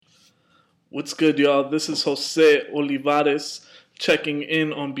What's good, y'all? This is Jose Olivares checking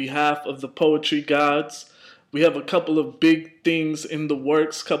in on behalf of the Poetry Gods. We have a couple of big things in the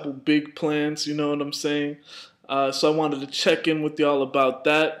works, couple big plans, you know what I'm saying? So I wanted to check in with y'all about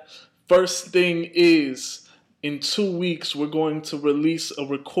that. First thing is, in 2 weeks, we're going to release a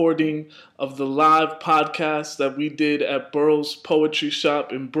recording of the live podcast that we did at Burroughs Poetry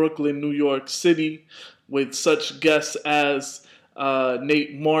Shop in Brooklyn, New York City, with such guests as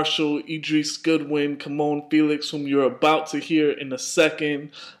Nate Marshall, Idris Goodwin, Camonghne, Felix, whom you're about to hear in a second.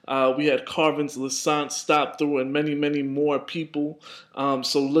 We had Carvin's Lassant stop through and many, many more people.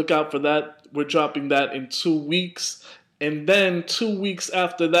 So look out for that. We're dropping that in 2 weeks. And then 2 weeks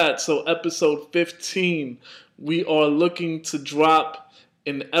after that, so episode 15, we are looking to drop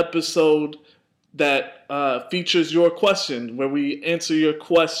an episode that features your question, where we answer your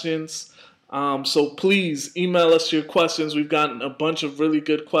questions. So please email us your questions. We've gotten a bunch of really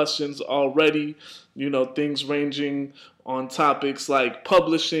good questions already. You know, things ranging on topics like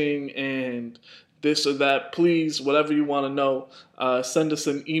publishing and this or that. Please, whatever you want to know, send us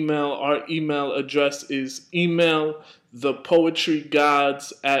an email. Our email address is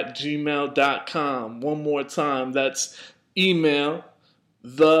emailthepoetrygods@gmail.com. One more time, that's email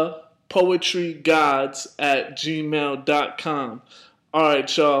thepoetrygods@gmail.com. All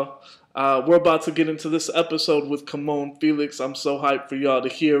right, y'all. We're about to get into this episode with Camonghne, Felix. I'm so hyped for y'all to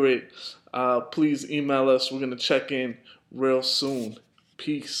hear it. Please email us. We're going to check in real soon.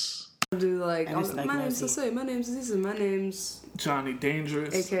 Peace. Do my name's Jose, my name's Aziza, my name's Johnny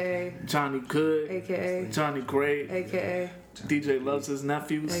Dangerous, aka Johnny Good, aka Johnny Great, aka DJ Loves His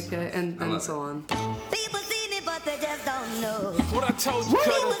Nephews, aka and so on. People seen it, but they just don't know. What I told you,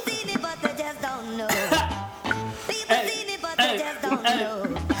 People seen it, but they just don't know. People seen it, but they just don't know.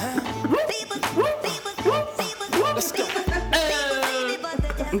 People, let's go. People seen it, but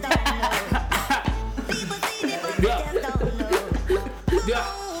they just don't know. People seen it, but they just don't know. Yeah.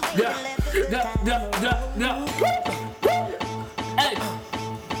 Hey.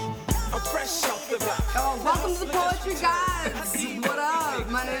 I'm fresh off the block. Oh, welcome to the Poetry Gods. What up?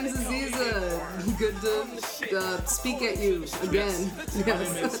 My name is Aziza. Good to speak at you again. My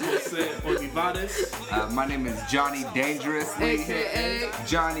name is Jose Olivares. My name is Johnny Dangerously, AKA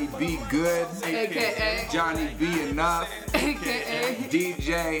Johnny B. Good, AKA Johnny B. Enough, AKA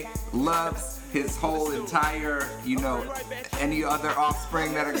DJ Loves his whole entire, any other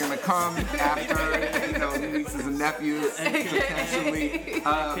offspring that are gonna come after, nieces and nephews, potentially.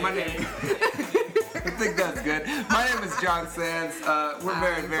 My name, I think that's good. My name is John Sands. We're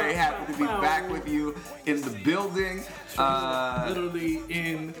very, very happy to be back with you in the building. Literally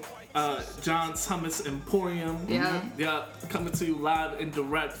in John's Hummus Emporium. Yeah, coming to you live and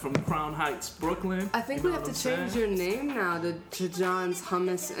direct from Crown Heights, Brooklyn. I think we have to change your name now to John's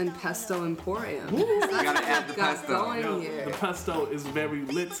Hummus and Pesto Emporium. We gotta add the pesto. The pesto is very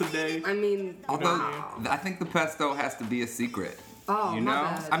lit today. I mean, although I think the pesto has to be a secret. Oh, my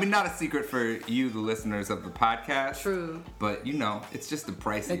bad. I mean, not a secret for you, the listeners of the podcast. True. But, it's just a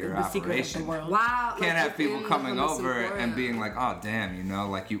pricier operation. Wow. Can't have people coming over and being like, oh, damn, you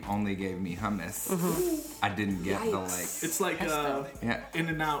only gave me hummus. I didn't get the, It's like In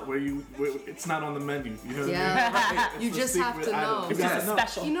and Out where it's not on the menu. You know what I mean? Right. You just have to know. You got to know.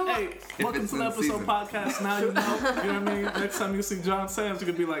 Special. You know what? Hey, welcome to the episode podcast. Now you know. You know what I mean? Next time you see John Sands, you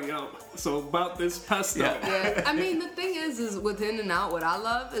could be like, yo, so about this pesto. Yeah. I mean, the thing is with In-N-Out, what I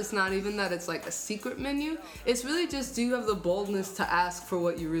love is not even that it's like a secret menu. It's really just, do you have the boldness to ask for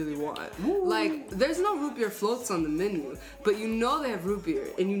what you really want? Woo. Like, there's no root beer floats on the menu, but they have root beer,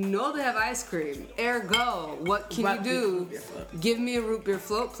 and they have ice cream. Ergo, what can you do? Give me a root beer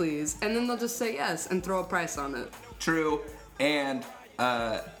float, please. And then they'll just say yes and throw a price on it. True. And,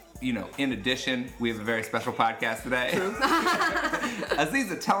 in addition, we have a very special podcast today. True.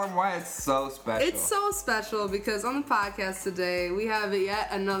 Aziza, tell them why it's so special. It's so special because on the podcast today, we have yet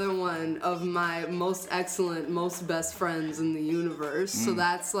another one of my most excellent, most best friends in the universe. So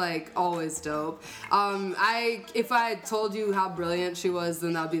that's always dope. If I had told you how brilliant she was,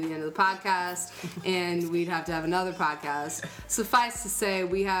 then that would be the end of the podcast, and we'd have to have another podcast. Suffice to say,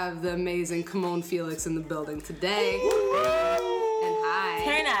 we have the amazing Camonghne Felix in the building today. And hi.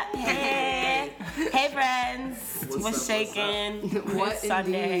 Turn up. Hey. Hey, friends. What's shaking? What It's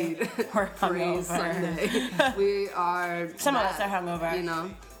Sunday. indeed? We're Praise hungover. Sunday. We are. Some of us are hungover.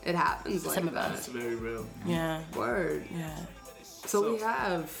 It happens like Some of that. us. It's very real. Yeah. Word. Yeah. So we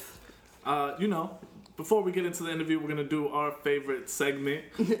have. Before we get into the interview, we're going to do our favorite segment.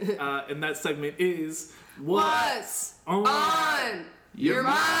 And that segment is... What's on your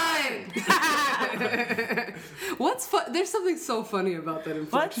mind? What's fun? There's something so funny about that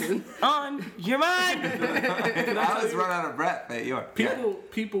What's inflection. on your mind? I always run out of breath at your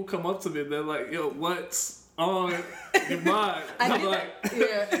People come up to me and they're like, "Yo, what's on your mind?" I'm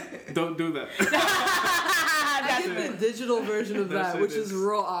like, "Don't do that." I get the digital version of that, which is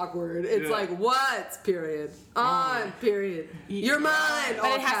real awkward. It's like, what's, period, on, period, your mind, But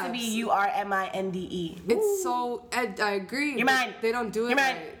all it has caps. to be URMINDE. It's so, I agree. Your mind. They don't do it Your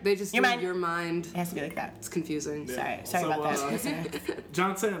mind. right. They just Your do mind. your mind. It has to be like that. It's confusing. Sorry So, about that. listener.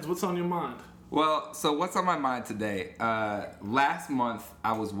 John Sands, what's on your mind? Well, so what's on my mind today? Last month,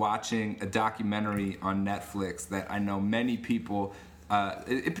 I was watching a documentary on Netflix that I know many people,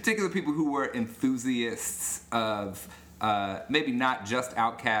 in particular people who were enthusiasts of maybe not just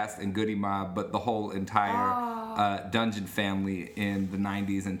Outkast and Goody Mob, but the whole entire Dungeon family in the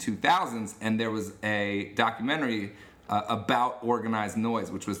 90s and 2000s. And there was a documentary about Organized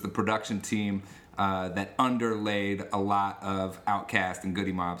Noise, which was the production team that underlaid a lot of Outkast and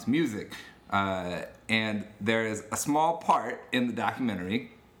Goody Mob's music. And there is a small part in the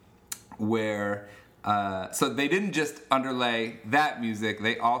documentary where, so they didn't just underlay that music,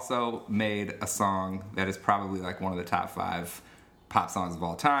 they also made a song that is probably like one of the top 5 pop songs of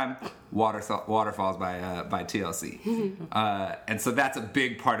all time, Waterfalls by TLC. And so that's a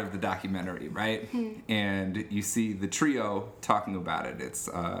big part of the documentary, right? And you see the trio talking about it. It's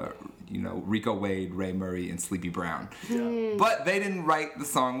Rico Wade, Ray Murray, and Sleepy Brown. But they didn't write the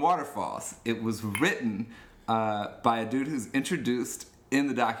song Waterfalls. It was written by a dude who's introduced in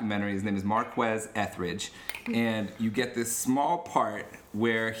the documentary. His name is Marquez Etheridge. And you get this small part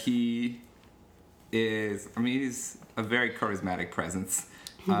where he is, he's a very charismatic presence.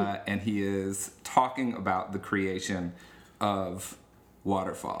 And he is talking about the creation of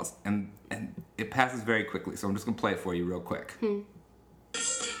Waterfalls. And it passes very quickly, so I'm just going to play it for you real quick. When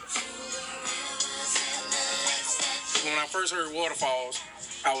I first heard Waterfalls,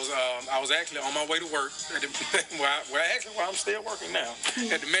 I was actually on my way to work at where I'm still working now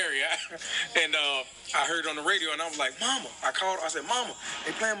at the Marriott, and I heard it on the radio, and I was like, "Mama!" I called. I said, "Mama,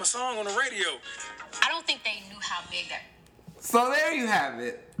 they playing my song on the radio." I don't think they knew how big that. So there you have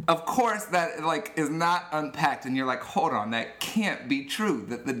it. Of course, that is not unpacked, and you're like, "Hold on, that can't be true."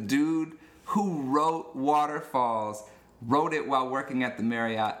 That the dude who wrote Waterfalls wrote it while working at the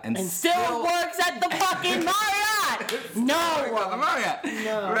Marriott and still works at the fucking Marriott. No.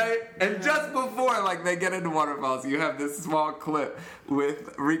 Right? And just before they get into Waterfalls, you have this small clip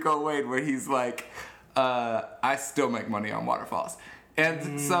with Rico Wade where he's like, I still make money on Waterfalls.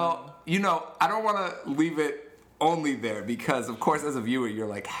 And so, I don't want to leave it only there because, of course, as a viewer, you're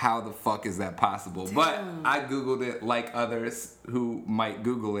like, how the fuck is that possible? Damn. But I Googled it like others who might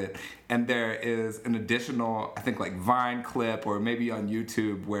Google it, and there is an additional, I think, Vine clip or maybe on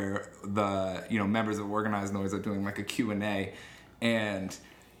YouTube where the, members of Organized Noise are doing a Q&A, and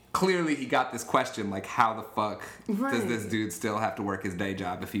clearly he got this question, how the fuck does this dude still have to work his day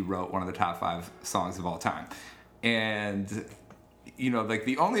job if he wrote one of the top 5 songs of all time? And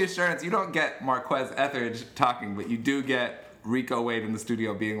the only assurance, you don't get Marquez Etheridge talking, but you do get Rico Wade in the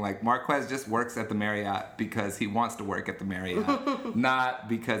studio being like, Marquez just works at the Marriott because he wants to work at the Marriott, not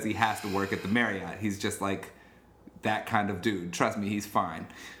because he has to work at the Marriott. He's just that kind of dude. Trust me, he's fine.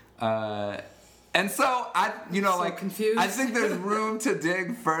 And so confused. I think there's room to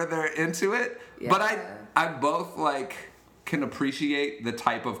dig further into it, but I both can appreciate the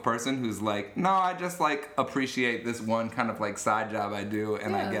type of person who's no, I just appreciate this one kind of side job I do,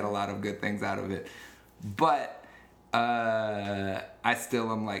 and I get a lot of good things out of it. But I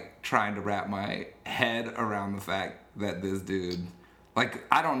still am trying to wrap my head around the fact that this dude,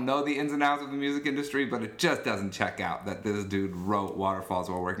 I don't know the ins and outs of the music industry, but it just doesn't check out that this dude wrote Waterfalls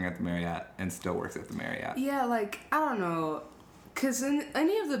while working at the Marriott and still works at the Marriott. Yeah, I don't know. Because in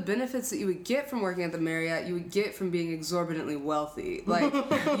any of the benefits that you would get from working at the Marriott, you would get from being exorbitantly wealthy.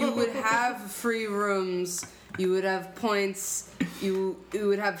 You would have free rooms, you would have points, you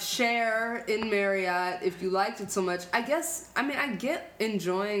would have share in Marriott if you liked it so much. I get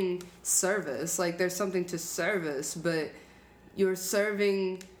enjoying service. There's something to service, but you're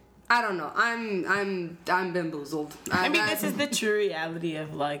serving. I don't know. I'm bamboozled. This is the true reality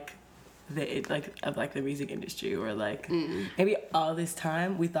of the music industry, where maybe all this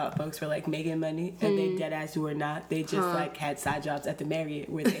time we thought folks were making money, and they dead ass were not. They just had side jobs at the Marriott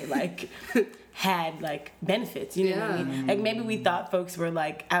where they had benefits, you know what I mean? Maybe we thought folks were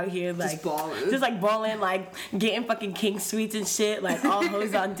out here just balling, getting fucking king suites and shit, all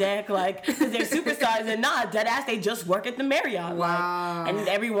hoes on deck, because they're superstars, and dead ass they just work at the Marriott. Wow. And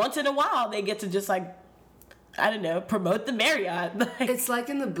every once in a while they get to just I don't know, promote the Marriott. It's like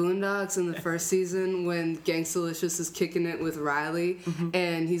in the Boondocks in the first season when Gangstalicious is kicking it with Riley,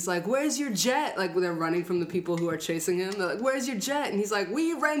 and he's like, "Where's your jet?" Like when they're running from the people who are chasing him, they're like, "Where's your jet?" And he's like,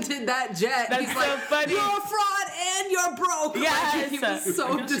 "We rented that jet." That's he's so like, funny. "You're a fraud and you're broke." Yes. Like, he was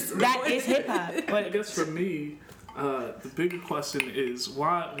so disappointed. That is hip hop. I guess for me, the bigger question is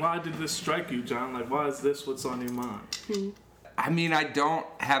why did this strike you, John? Like, why is this what's on your mind? I mean, I don't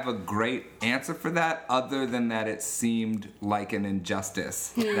have a great answer for that other than that it seemed like an injustice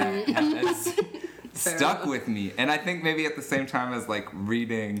that has stuck with me. And I think maybe at the same time as like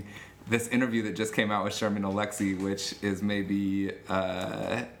reading this interview that just came out with Sherman Alexie, which is maybe,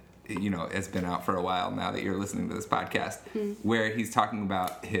 it's been out for a while now that you're listening to this podcast, where he's talking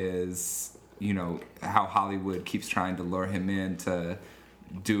about his, how Hollywood keeps trying to lure him in to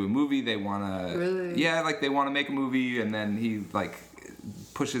do a movie. They want to, they want to make a movie, and then he like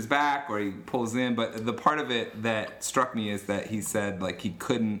pushes back or he pulls in. But the part of it that struck me is that he said like he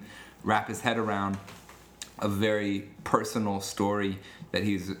couldn't wrap his head around a very personal story that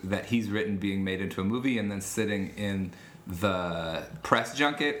he's written being made into a movie, and then sitting in the press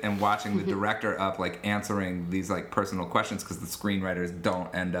junket and watching the director up like answering these like personal questions because the screenwriters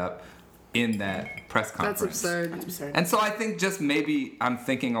don't end up in that press conference. That's absurd. And so I think just maybe I'm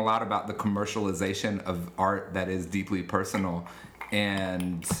thinking a lot about the commercialization of art that is deeply personal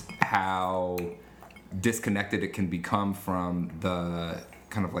and how disconnected it can become from the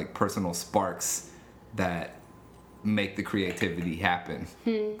kind of like personal sparks that make the creativity happen.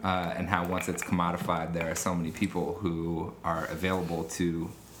 And how once it's commodified, there are so many people who are available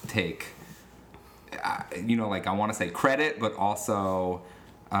to take, I want to say credit, but also...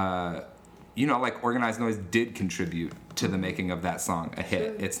 like Organized Noise did contribute to the making of that song a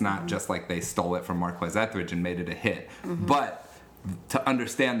hit. It's not just like they stole it from Marquez Etheridge and made it a hit. But to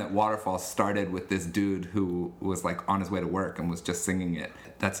understand that Waterfall started with this dude who was like on his way to work and was just singing it,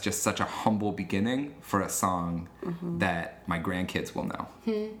 that's just such a humble beginning for a song that my grandkids will know.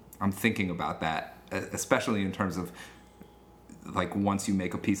 I'm thinking about that, especially in terms of like once you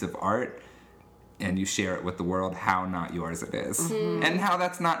make a piece of art and you share it with the world, how not yours it is. And how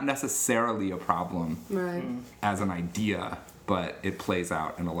that's not necessarily a problem as an idea, but it plays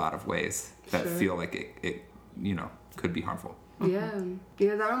out in a lot of ways that feel like it could be harmful. Yeah,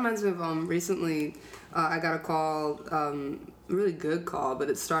 that reminds me of recently I got a call, really good call, but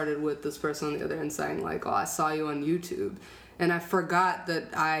it started with this person on the other end saying like, "Oh, I saw you on YouTube." And I forgot that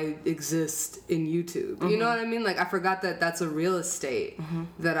I exist in YouTube. You know what I mean? Like I forgot that that's a real estate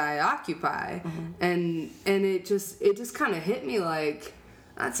that I occupy, and it just kind of hit me like,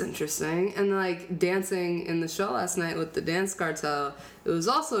 that's interesting. And like dancing in the show last night with the Dance Cartel, it was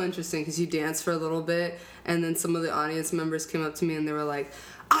also interesting because you danced for a little bit, and then some of the audience members came up to me and they were like,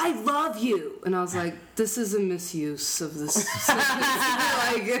 "I love you," and I was like, "This is a misuse of this."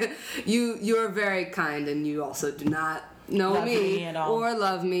 Like you're very kind, and you also do not know love me at all. Or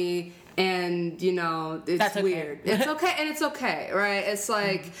love me, and it's That's okay. weird. It's okay, and it's okay, right? It's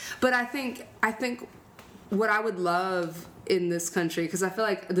like, but I think what I would love in this country, because I feel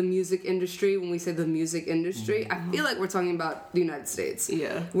like the music industry, when we say the music industry, I feel like we're talking about the United States.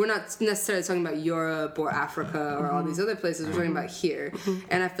 Yeah. We're not necessarily talking about Europe or Africa or all these other places. We're talking about here.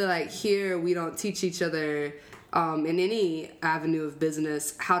 And I feel like here we don't teach each other in any avenue of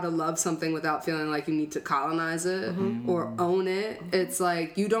business how to love something without feeling like you need to colonize it or own it. It's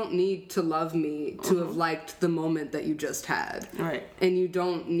like, you don't need to love me to have liked the moment that you just had. Right. And you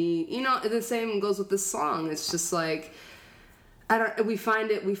don't need, the same goes with this song. It's just like, we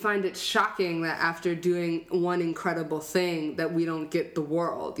find it shocking that after doing one incredible thing that we don't get the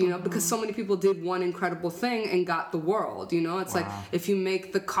world, because so many people did one incredible thing and got the world, It's like, if you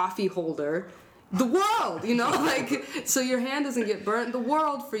make the coffee holder, the world, like, so your hand doesn't get burnt, the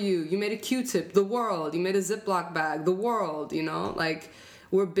world for you. You made a Q-tip, the world. You made a Ziploc bag, the world, like,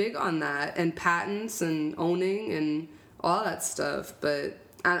 we're big on that, and patents and owning and all that stuff, but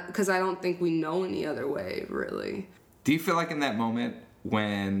because I don't think we know any other way, really. Do you feel like in that moment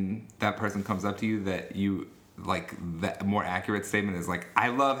when that person comes up to you that you, like, that more accurate statement is like, "I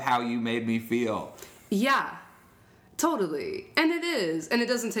love how you made me feel"? Yeah, totally. And it is. And it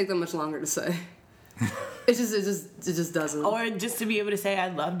doesn't take that much longer to say. It just doesn't. Or just to be able to say, "I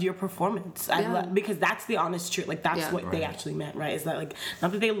loved your performance." Because that's the honest truth. Like that's what they actually meant, right? Is that like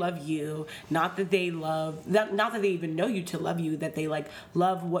not that they love you, not that they even know you to love you, that they like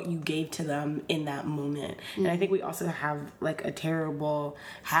love what you gave to them in that moment. And I think we also have like a terrible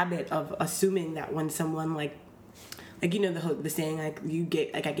habit of assuming that when someone like like, you know, the saying, like,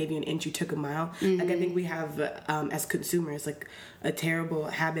 I gave you an inch, you took a mile. Like, I think we have, as consumers, like, a terrible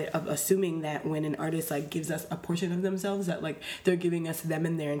habit of assuming that when an artist, like, gives us a portion of themselves, that, like, they're giving us them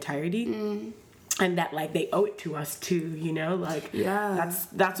in their entirety. And that, like, they owe it to us too, you know, like,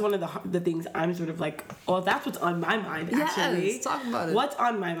 that's one of the things I'm sort of like, well, that's what's on my mind, actually. Yes, talk about it. What's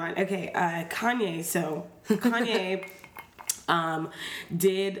on my mind? Okay, Kanye. So Kanye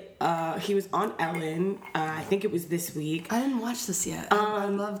he was on Ellen, I think it was this week. I didn't watch this yet. I'd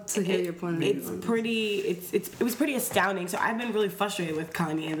love to hear your point of view. It was pretty astounding. So I've been really frustrated with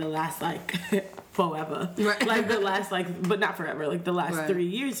Kanye the last, like, forever. Right. Like, the last, like, but not forever, like, the last 3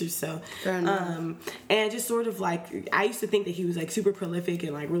 years or so. Fair enough. And just sort of, like, I used to think that he was, like, super prolific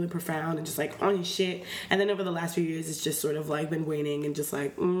and, like, really profound and just, like, on his shit. And then over the last few years, it's just sort of, like, been waning and just,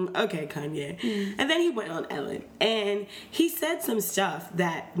 like, okay, Kanye. And then he went on Ellen. And he said some stuff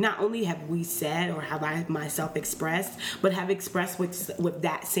that not only have we said or have I myself expressed, but have expressed with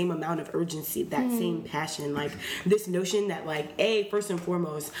that same amount of urgency, that same passion. Like, this notion that, like, first and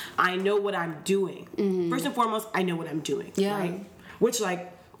foremost, I know what I'm doing. First and foremost, I know what I'm doing. Yeah. Right? Which,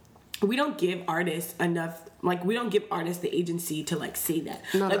 like, we don't give artists enough, like, we don't give artists the agency to, like, say that.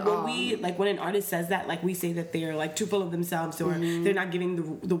 Not like, at when all. when an artist says that, like, we say that they're, like, too full of themselves or they're not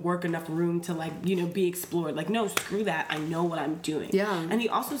giving the work enough room to, like, you know, be explored. Like, no, screw that. I know what I'm doing. Yeah. And he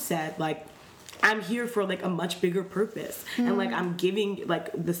also said, like, I'm here for, like, a much bigger purpose. And, like, I'm giving,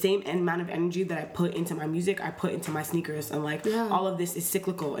 like, the same amount of energy that I put into my music, I put into my sneakers. And, like, all of this is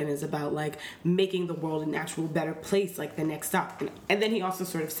cyclical and is about, like, making the world an actual better place, like, the next stop. And then he also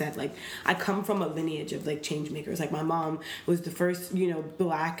sort of said, like, I come from a lineage of, like, change makers. Like, my mom was the first, you know,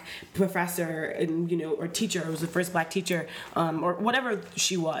 black professor and, you know, or teacher. Was the first black teacher, or whatever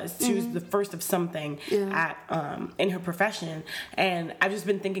she was. She was the first of something at in her profession. And I've just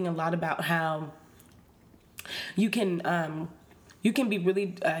been thinking a lot about how you can be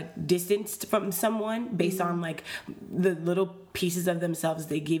really distanced from someone based on, like, the little pieces of themselves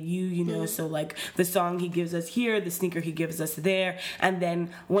they give you, you know. So, like, the song he gives us here, the sneaker he gives us there, and then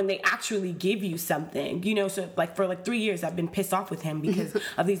when they actually give you something, you know. So, like, for, like, 3 years I've been pissed off with him because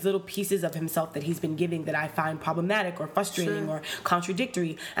of these little pieces of himself that he's been giving that I find problematic or frustrating or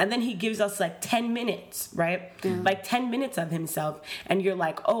contradictory. And then he gives us, like, 10 minutes, right? Like, 10 minutes of himself, and you're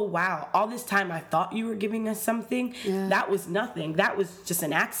like, oh wow, all this time I thought you were giving us something. That was nothing. That was just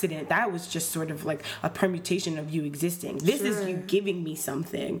an accident. That was just sort of like a permutation of you existing. This is you giving me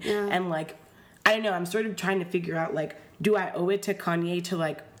something. And, like, I don't know, I'm sort of trying to figure out, like, do I owe it to Kanye to,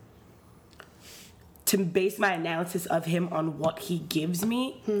 like, to base my analysis of him on what he gives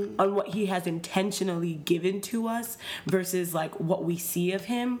me, on what he has intentionally given to us, versus, like, what we see of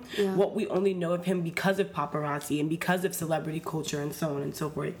him, what we only know of him because of paparazzi and because of celebrity culture and so on and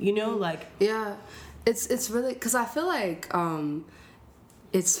so forth. You know, like... Yeah. It's really... Because I feel like...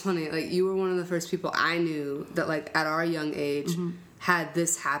 it's funny, like, you were one of the first people I knew that, like, at our young age had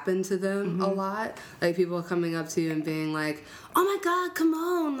this happen to them a lot. Like, people coming up to you and being like, oh my God,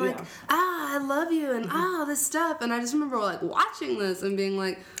 Camonghne, like, I love you, and this stuff. And I just remember, like, watching this and being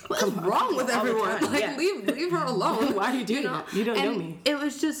like, what is wrong with everyone? Like, leave her alone. Why are you doing that? You don't know me. It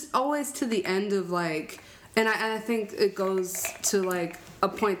was just always to the end of, like, and I think it goes to, like, a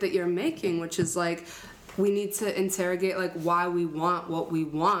point that you're making, which is, like, we need to interrogate, like, why we want what we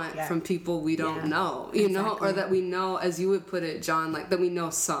want from people we don't know, you know, or that we know, as you would put it, John, like, that we know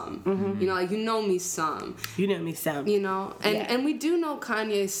some, you know, like, you know me some. You know me some. You know, and we do know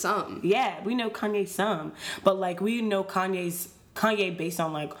Kanye some. Yeah, we know Kanye some, but, like, we know Kanye based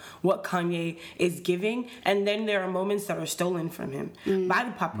on, like, what Kanye is giving, and then there are moments that are stolen from him by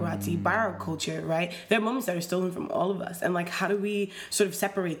the paparazzi, by our culture, right? There are moments that are stolen from all of us, and, like, how do we sort of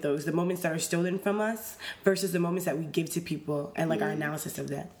separate those, the moments that are stolen from us versus the moments that we give to people, and, like, our analysis of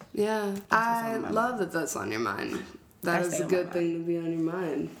that? Yeah, I love that that's on your mind. That is a good thing to be on your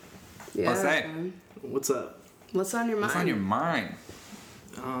mind. Yeah. What's up? What's on your mind? What's on your mind?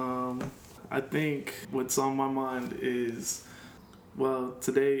 I think what's on my mind is... Well,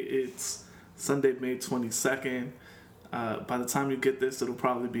 today it's Sunday, May 22nd. By the time you get this, it'll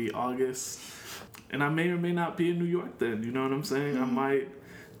probably be August. And I may or may not be in New York then, you know what I'm saying? I might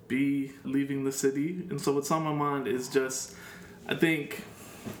be leaving the city. And so what's on my mind is just, I think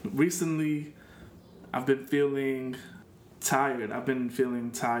recently I've been feeling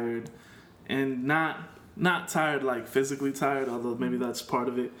tired. And not tired like physically tired, although maybe that's part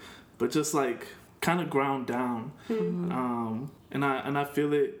of it, but just like kind of ground down. And I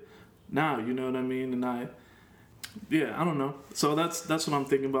feel it now, you know what I mean? And I don't know. So that's what I'm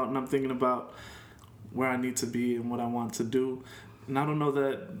thinking about, and I'm thinking about where I need to be and what I want to do. And I don't know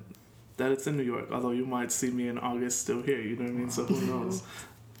that that it's in New York. Although you might see me in August still here, you know what I mean? So who knows?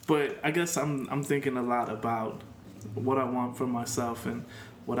 But I guess I'm thinking a lot about what I want for myself and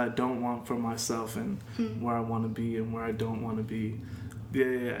what I don't want for myself, and where I want to be and where I don't want to be. Yeah,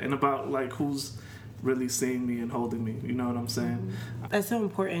 and about like who's really seeing me and holding me. You know what I'm saying? That's so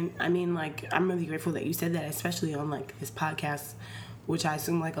important. I mean, like, I'm really grateful that you said that, especially on like this podcast, which I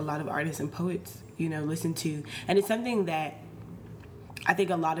assume like a lot of artists and poets, you know, listen to. And it's something that I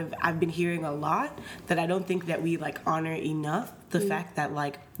think I've been hearing a lot, that I don't think that we like honor enough. The fact that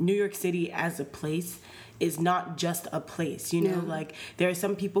like New York City as a place is not just a place, you know, like there are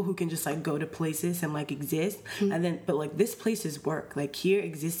some people who can just like go to places and like exist, and then, but like this place is work. Like here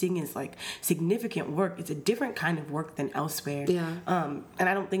existing is like significant work. It's a different kind of work than elsewhere. And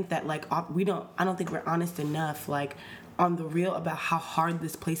I don't think that like I don't think we're honest enough like on the real about how hard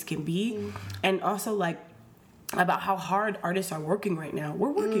this place can be, and also like about how hard artists are working right now.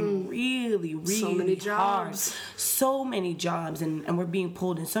 We're working really, really so many hard. jobs. So many jobs, and we're being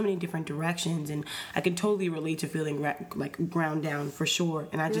pulled in so many different directions, and I can totally relate to feeling like ground down for sure.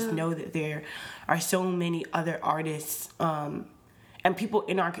 And I just know that there are so many other artists and people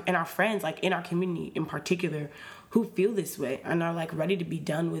in our friends, like in our community in particular, who feel this way and are like ready to be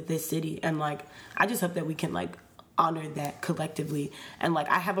done with this city. And like I just hope that we can like honor that collectively. And like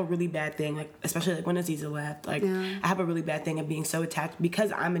I have a really bad thing, like especially like when Aziza left, like I have a really bad thing of being so attached,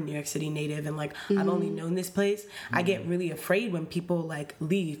 because I'm a New York City native and like I've only known this place. I get really afraid when people like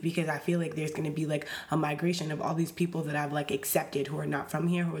leave, because I feel like there's gonna be like a migration of all these people that I've like accepted who are not from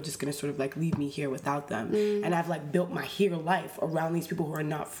here, who are just gonna sort of like leave me here without them. And I've like built my here life around these people who are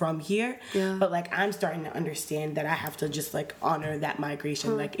not from here. But like I'm starting to understand that I have to just like honor that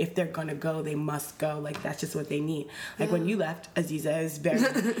migration. Like if they're gonna go, they must go. Like that's just what they need. Like when you left, Aziza,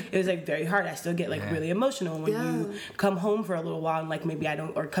 it was like very hard. I still get like really emotional when you come home for a little while and like maybe I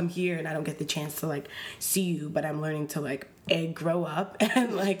don't, or come here and I don't get the chance to like see you, but I'm learning to like grow up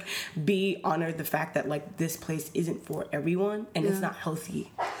and like honor the fact that like this place isn't for everyone, and it's not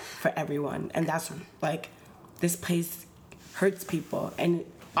healthy for everyone, and that's like this place hurts people. And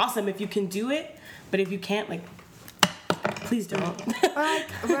awesome if you can do it, but if you can't, like please don't.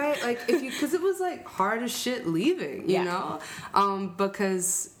 Right, like if you, because it was like hard as shit leaving, you know,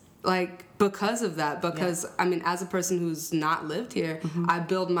 because of that, because I mean, as a person who's not lived here, I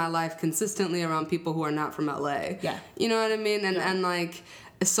build my life consistently around people who are not from LA. You know what I mean? And like,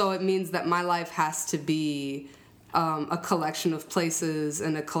 so it means that my life has to be a collection of places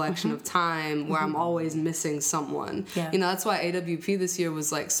and a collection of time where I'm always missing someone. You know, that's why AWP this year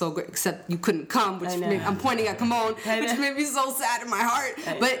was like so great, except you couldn't come, which I'm pointing at Camonghne, which made me so sad in my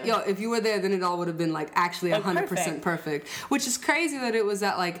heart. But yo, if you were there, then it all would have been like actually 100% perfect, which is crazy that it was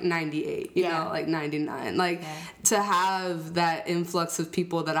at like 98, you know, like 99. Like to have that influx of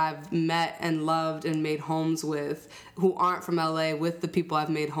people that I've met and loved and made homes with who aren't from LA with the people I've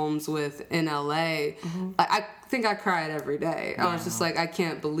made homes with in LA. I think I cried every day. I was just like, I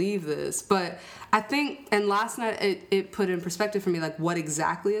can't believe this. But I think, and last night it put in perspective for me like what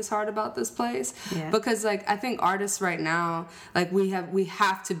exactly is hard about this place. Because like I think artists right now, like we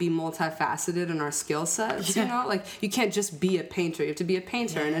have to be multifaceted in our skill sets, you know? Like you can't just be a painter. You have to be a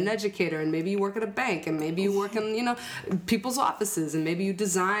painter and an educator, and maybe you work at a bank, and maybe you work in, you know, people's offices, and maybe you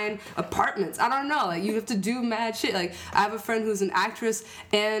design apartments. I don't know. Like you have to do mad shit. Like I have a friend who's an actress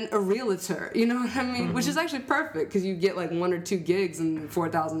and a realtor, you know what I mean? Which is actually perfect, because you get like 1 or 2 gigs and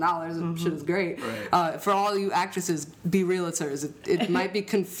 $4,000 and shit is great. For all you actresses, be realtors. It might be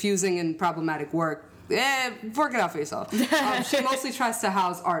confusing and problematic work. Work it out for yourself. She mostly tries to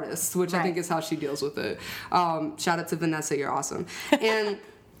house artists, which I think is how she deals with it. Shout out to Vanessa, you're awesome.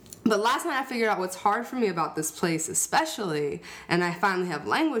 But last night I figured out what's hard for me about this place especially, and I finally have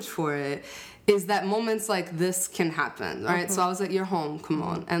language for it, is that moments like this can happen, right? So I was at your home, come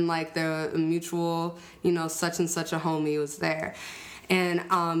on, and like the mutual, you know, such and such a homie was there. And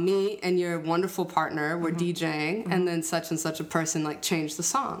me and your wonderful partner were DJing, and then such and such a person like changed the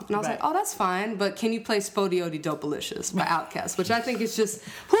song. And I was like, oh, that's fine, but can you play Spodioti Dopalicious by Outkast? Which I think is just,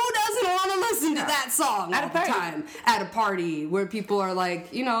 who doesn't want to listen to that song at a time? At a party where people are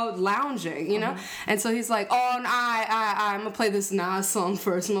like, you know, lounging, you know? And so he's like, oh, and I'm going to play this Nas song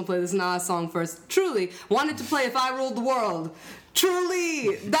first. Truly, wanted to play If I Ruled the World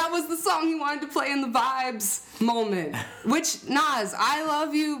Truly, that was the song he wanted to play in the Vibes moment. Which, Nas, I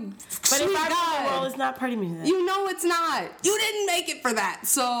love you. But if I roll, it's not party music. You know it's not. You didn't make it for that.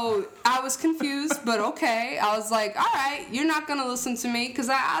 So I was confused, but okay. I was like, all right, you're not going to listen to me. Because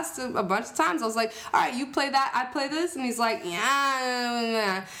I asked him a bunch of times. I was like, all right, you play that, I play this. And he's like,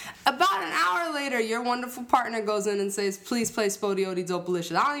 yeah. About an hour later, your wonderful partner goes in and says, please play Spodioti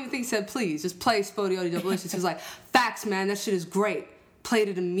Dopalicious. I don't even think he said please. Just play Spodioti Dopalicious. He's like, facts, man. That shit is great. Played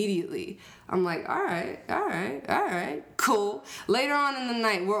it immediately. I'm like, all right, cool. Later on in the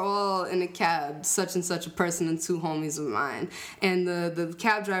night, we're all in a cab, such and such a person and two homies of mine. And the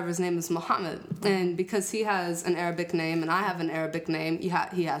cab driver's name is Muhammad. And because he has an Arabic name and I have an Arabic name, he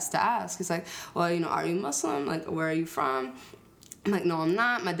has to ask. He's like, well, are you Muslim? Like, where are you from? I'm like, no, I'm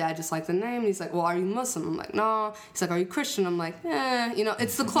not. My dad just liked the name. And he's like, well, are you Muslim? I'm like, no. He's like, are you Christian? I'm like,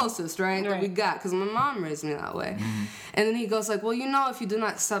 it's the closest, right? That we got, because my mom raised me that way. Mm-hmm. And then he goes like, well, if you do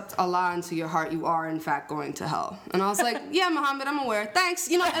not accept Allah into your heart, you are, in fact, going to hell. And I was like, yeah, Muhammad, I'm aware. Thanks.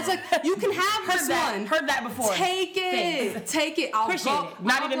 It's like, you can have this one. Heard that before. Take it. Thanks. Take it. I'll Appreciate go, it.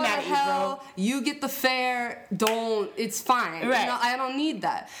 Not I'll even go mad to at you, hell. bro. You get the fare. Don't. It's fine. Right. I don't need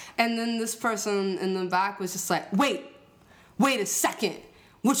that. And then this person in the back was just like, wait a second.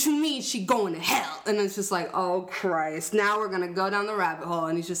 What you mean she going to hell? And it's just like, oh Christ, now we're gonna go down the rabbit hole.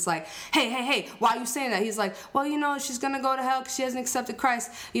 And he's just like, hey, why are you saying that? He's like, well, she's gonna go to hell because she hasn't accepted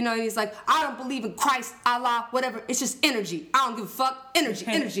Christ. And he's like, I don't believe in Christ, Allah, whatever. It's just energy. I don't give a fuck.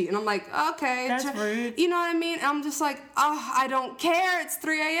 Energy. And I'm like, okay. That's rude. You know what I mean? And I'm just like, I don't care. It's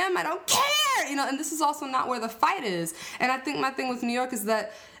 3 a.m. I don't care. And this is also not where the fight is. And I think my thing with New York is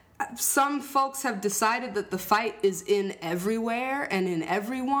that some folks have decided that the fight is in everywhere and in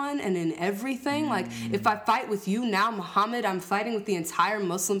everyone and in everything. Like, if I fight with you now, Muhammad, I'm fighting with the entire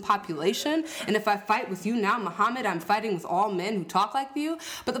Muslim population. And if I fight with you now, Muhammad, I'm fighting with all men who talk like you.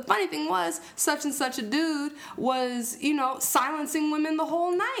 But the funny thing was, such and such a dude was, silencing women the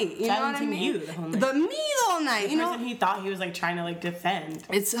whole night. You know what I mean? You the whole night. Me the whole night. The person he thought he was, trying to, defend.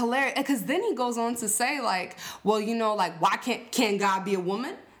 It's hilarious. Because then he goes on to say, well, why can't God be a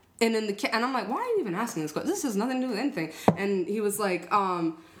woman? And I'm like, why are you even asking this question? This has nothing to do with anything. And he was like,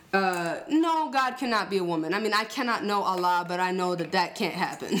 no, God cannot be a woman. I mean, I cannot know Allah, but I know that can't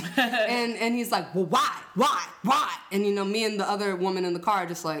happen. and he's like, well, why? And me and the other woman in the car are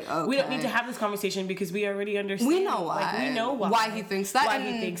just like, okay. We don't need to have this conversation because we already understand. We know why. We know why. Why he thinks that. And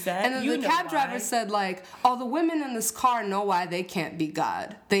then the cab driver said the women in this car know why they can't be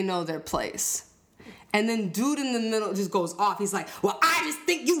God. They know their place. And then dude in the middle just goes off. He's like, well, I just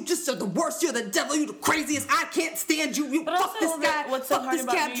think you just are the worst. You're the devil. You're the craziest. I can't stand you. You fuck this guy. What's so hard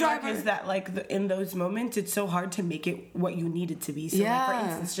about New York driver. is that, in those moments, it's so hard to make it what you need it to be. So, for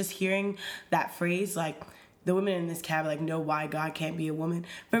instance, just hearing that phrase, the women in this cab, know why God can't be a woman.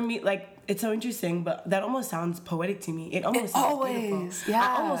 For me, it's so interesting, but that almost sounds poetic to me. It almost sounds beautiful.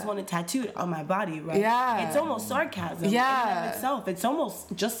 Yeah. I almost want it tattooed on my body, right? Yeah. It's almost sarcasm in and of itself. It's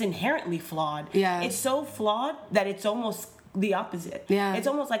almost just inherently flawed. Yeah. It's so flawed that it's almost the opposite. Yeah. It's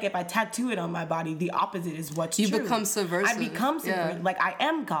almost like if I tattoo it on my body, the opposite is what's true. You become subversive. I become subversive. Yeah. I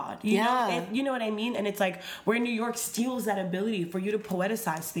am God. You know? You know what I mean? And it's where New York steals that ability for you to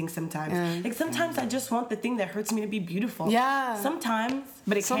poeticize things sometimes. Yeah. Sometimes I just want the thing that hurts me to be beautiful. Yeah. Sometimes,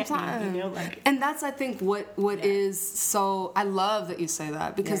 but it can't be, And that's, I think, what is so... I love that you say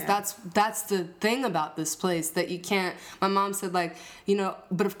that because that's the thing about this place that you can't... My mom said,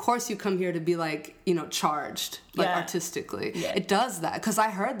 but of course you come here to be, charged, artistically. Yeah. It does that because I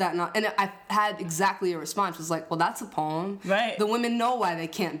heard that and I had exactly a response. It was like, well, that's a poem. Right. The women know why they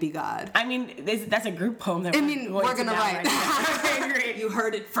can't be God. I mean, that's a group poem that we're gonna write. Right. You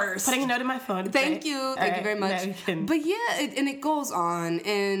heard it first. Putting a note in my phone. Thank you very much. But it goes on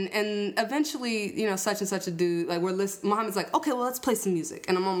and eventually, such and such a dude, Muhammad's like, okay, well, let's play some music.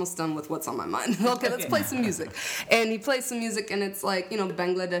 And I'm almost done with what's on my mind. Okay, let's play some music. And he plays some music and it's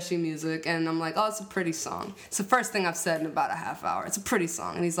Bangladeshi music. And I'm like, oh, it's a pretty song. It's the first thing I've said in about a half hour. It's a pretty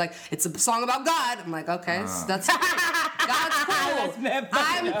song. And he's like, it's a song about God. I'm like, okay, that's God's cool.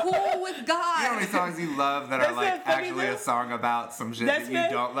 I'm cool with God. You know how many songs you love that are actually a song about some shit that you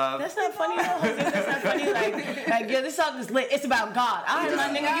don't love? That's not funny though. That's not funny. This song is lit. It's about God. All right, my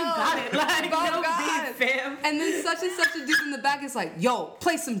nigga, you got it. About God. Beef, fam. And then such and such a dude in the back is like, yo,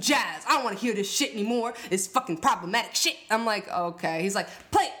 play some jazz. I don't want to hear this shit anymore. It's fucking problematic shit. I'm like, okay. He's like,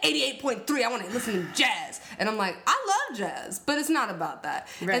 play 88.3. I want to listen to jazz. And I'm like, I love jazz, but it's not about that.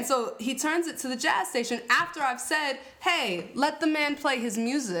 Right. And so he turns it to the jazz station after I've said, hey, let the man play his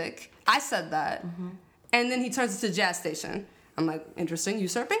music. I said that. Mm-hmm. And then he turns it to jazz station. I'm like, interesting,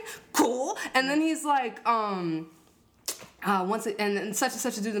 usurping? Cool. And then he's like, and such and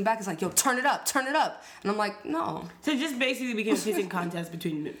such a dude in the back is like, yo, turn it up. And I'm like, no. So it just basically became a pissing contest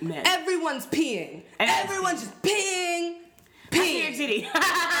between men. Everyone's peeing. Everyone's just peeing. New York City.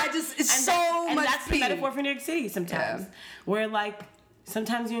 It's so much And that's the peeing. metaphor for New York City sometimes. Yeah. Where, like,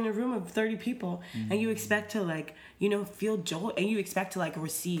 sometimes you're in a room of 30 people and you expect to, like, you know, feel joy, and you expect to, like,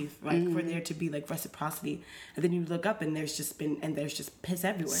 receive, like, for there to be, like, reciprocity. And then you look up and there's just piss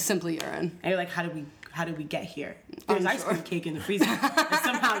everywhere. Simply urine. And you're like, how did we get here? There's ice cream cake in the freezer. And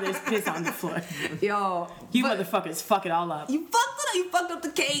somehow there's piss on the floor. Yo. You motherfuckers fuck it all up. You fucked it up. You fucked up the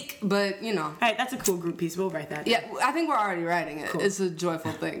cake. But, you know. All right, that's a cool group piece. We'll write that down. Yeah, I think we're already writing it. Cool. It's a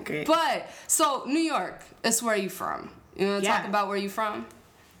joyful thing. Great. But, so, New York, that's where you from. You want to talk about where you from?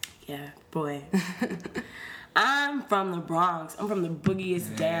 Yeah, boy. I'm from the Bronx. I'm from the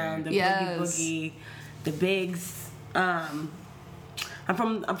boogiest down, the boogie, the bigs. I'm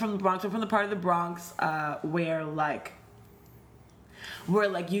from the Bronx. I'm from the part of the Bronx where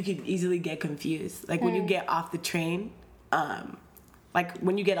you could easily get confused. Like when you get off the train, like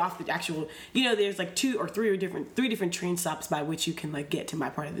when you get off the actual, you know, there's like three different train stops by which you can like get to my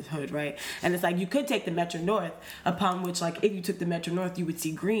part of the hood, right? And it's like you could take the Metro North, upon which like if you took the Metro North, you would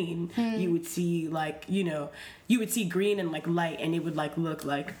see green. You would see like, you know, you would see green and like light, and it would like look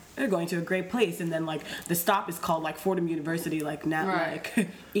like they're going to a great place. And then like the stop is called like Fordham University, like not like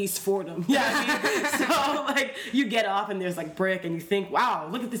East Fordham. Yeah, I mean? So like you get off and there's like brick, and you think, wow,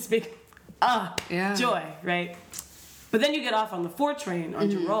 look at this big joy, right? But then you get off on the 4 train on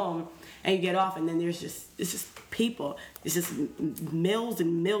Jerome, and you get off, and then it's just people. It's just mills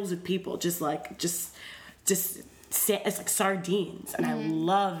and mills of people, it's like sardines, and I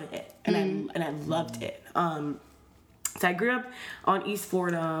love it, and I loved it. So I grew up on East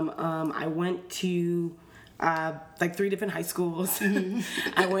Fordham. I went to like 3 different high schools.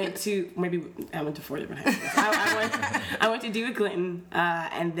 I went to 4 different high schools. I went to DeWitt Clinton,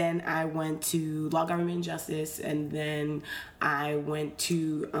 and then I went to Law, Government, and Justice, and then I went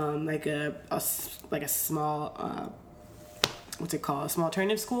to like a small what's it called? A small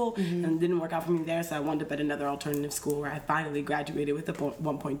alternative school, and it didn't work out for me there, so I wound up at another alternative school where I finally graduated with a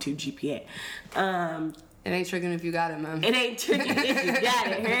 1.2 GPA. It ain't tricking if you got it, man. It ain't tricking if you got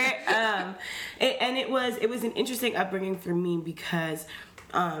it, right? And it was an interesting upbringing for me because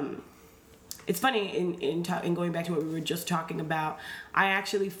it's funny in going back to what we were just talking about. I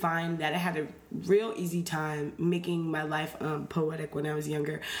actually find that I had a real easy time making my life poetic when I was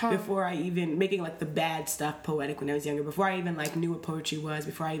younger. Before I even making like the bad stuff poetic when I was younger. Before I even like knew what poetry was.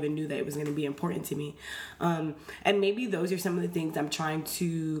 Before I even knew that it was going to be important to me. And maybe those are some of the things I'm trying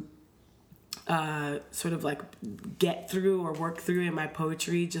to sort of like get through or work through in my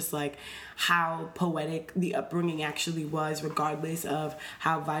poetry, just like how poetic the upbringing actually was, regardless of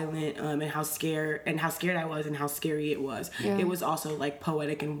how violent and how scared I was and how scary it was. It was also like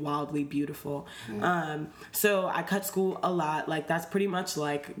poetic and wildly beautiful. So I cut school a lot. Like that's pretty much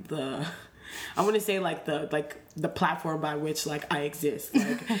like I want to say like the platform by which like I exist.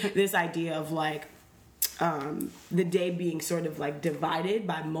 Like this idea of like the day being sort of like divided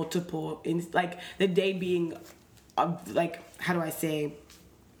by multiple, like the day being like, how do I say,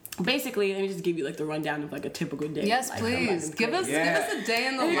 basically, let me just give you like the rundown of like a typical day. Yes, like, please. Give us a day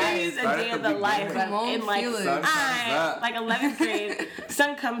in the life. A day in the life. In like, like 11th grade,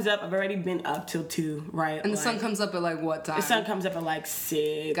 sun comes up. I've already been up till 2, right? And the sun comes up at like what time? The sun comes up at like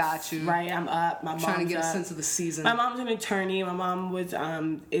 6. Got you. Right, I'm up. My mom's trying to get up. a sense of the season. My mom's an attorney. My mom was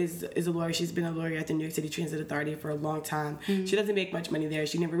is a lawyer. She's been a lawyer at the New York City Transit Authority for a long time. She doesn't make much money there.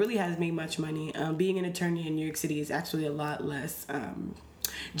 She never really has made much money. Being an attorney in New York City is actually a lot less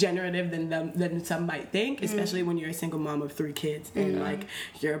generative than some might think, especially when you're a single mom of 3 kids and like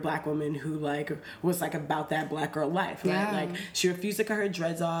you're a black woman who like was like about that black girl life, right? Like she refused to cut her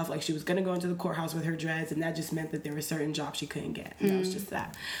dreads off. Like she was gonna go into the courthouse with her dreads, and that just meant that there were certain jobs she couldn't get. And that was just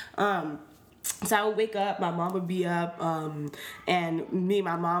that. So I would wake up, my mom would be up, and me and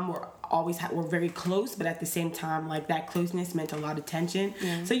my mom were very close, but at the same time, like that closeness meant a lot of tension.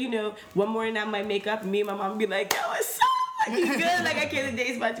 So you know, one morning I might make up, and me and my mom would be like, "Yo, what's up? Like, you good? Like I can't. The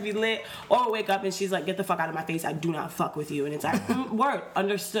day's about to be lit." Or I'll wake up and she's like, "Get the fuck out of my face! I do not fuck with you." And it's like, word,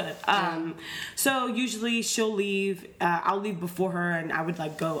 understood. So usually she'll leave. I'll leave before her, and I would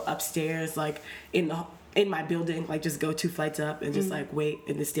like go upstairs, like in in my building, like just go 2 flights up and just like wait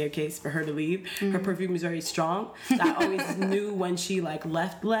in the staircase for her to leave. Her perfume is very strong, so I always knew when she like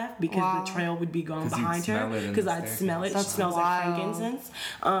left because the trail would be going behind her, because I'd smell it. It smells like frankincense.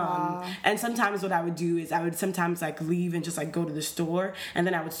 And sometimes what I would do is I would sometimes like leave and just like go to the store, and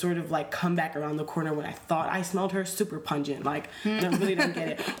then I would sort of like come back around the corner when I thought I smelled her, super pungent, like I really don't get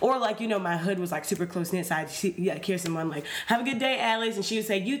it. Or like, you know, my hood was like super close knit, so I'd hear someone like, have a good day, Alice, and she would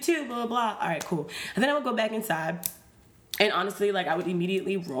say, you too, blah, blah, blah. All right, cool. And then I would go back inside. And honestly, like I would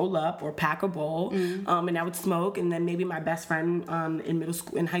immediately roll up or pack a bowl, and I would smoke. And then maybe my best friend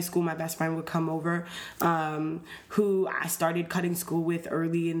in high school, my best friend would come over, who I started cutting school with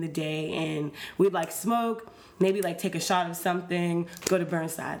early in the day, and we'd like smoke. Maybe like take a shot of something, go to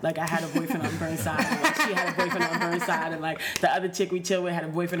Burnside. Like I had a boyfriend on Burnside, and like she had a boyfriend on Burnside, and like the other chick we chill with had a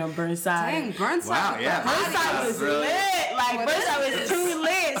boyfriend on Burnside. Dang, Burnside. Wow, yeah. Burnside was lit. Like Burnside was too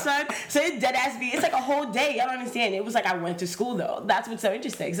lit, son. So it's dead ass me. It's like a whole day. Y'all don't understand. It was like I went to school though. That's what's so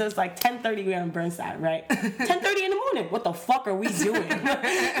interesting. So it's like 10:30 we're on Burnside, right? 10:30 in the morning. What the fuck are we doing?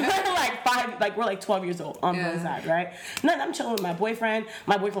 We're like 12 years old on Burnside, right? No, I'm chilling with my boyfriend.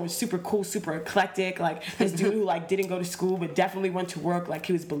 My boyfriend was super cool, super eclectic. Like this dude who like didn't go to school but definitely went to work. Like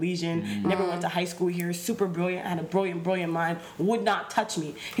he was Belizean, never went to high school here, super brilliant, had a brilliant mind, would not touch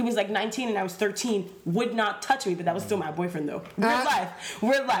me. He was like 19 and I was 13, would not touch me, but that was still my boyfriend though. Weird life,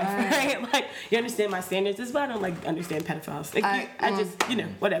 right? Like you understand my standards. This is why I don't like understand pedophiles. Like, I just, you know,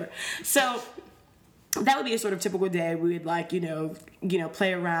 whatever. So that would be a sort of typical day. We would like, you know,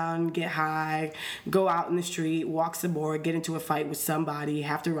 play around, get high, go out in the street, walk some more, get into a fight with somebody,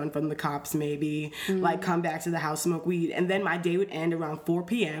 have to run from the cops maybe, like come back to the house, smoke weed, and then my day would end around 4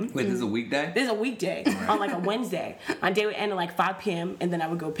 p.m. Wait, this is a weekday? This is a weekday on like a Wednesday. My day would end at like 5 p.m. and then I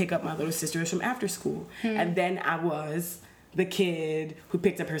would go pick up my little sisters from after school, and then I was the kid who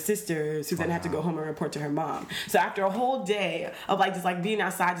picked up her sisters, who then had to go home and report to her mom. So after a whole day of like just like being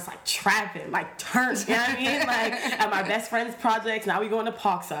outside, just like trapping, like turned, you know what I mean? Like at my best friend's projects, now we going to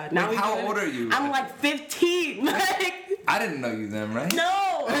Parkside. Now how old are you? I'm like 15. Like I didn't know you then, right? No.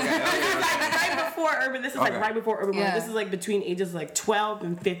 Okay. This is like right before Urban. This is like right before Urban. Yeah. This is like between ages like 12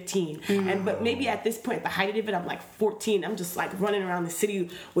 and 15. And but maybe at this point, the height of it, I'm like 14. I'm just like running around the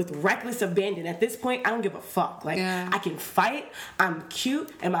city with reckless abandon. At this point, I don't give a fuck. Like I can fight. I'm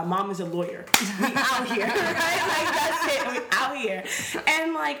cute, and my mom is a lawyer. We out here, right? Like that's it. We out here,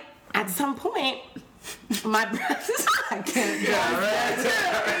 and like at some point. My brothers, I can't.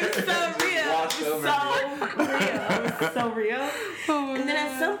 It's so real. Oh, and then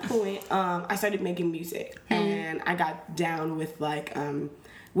at some point, I started making music, and I got down with like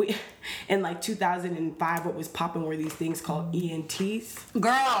in like 2005, what was popping were these things called ENTs.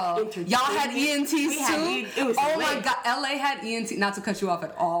 Girl, y'all had ENTs too? It was oh lit. my God, LA had ENT. Not to cut you off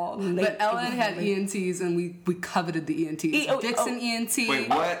at all, but LA had ENTs, and we coveted the ENTs. Dixon ENT. Wait,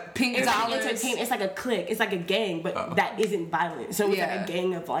 what? Pink It's Dollars. like entertainment. It's like a clique. It's like a gang, but that isn't violent. So it's like a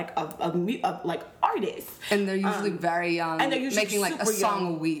gang of like of like artists, and they're usually very young, and they're usually making like a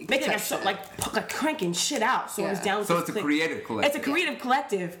song a week, making like cranking shit out. So it's down. So it's a creative collective. It's a creative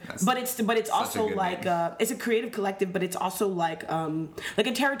collective, but it's also like it's a creative collective, but it's also like a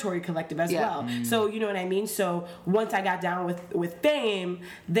territory collective as well. So you know what I mean. So once I got down with fame,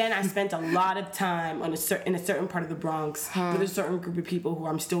 then I spent a lot of time in a certain part of the Bronx with a certain group of people who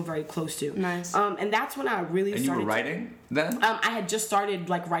I'm still very close to. Nice. And that's when I really started. And you were writing then? I had just started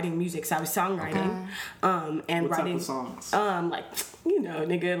like writing music, so I was songwriting, and what writing type of songs? like you know,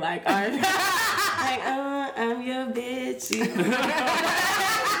 nigga, like like I'm your bitch. You know?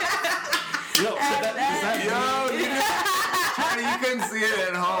 Yo, so you couldn't see it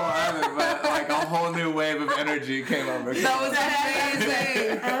at home either, but like a whole new wave of energy came over. That was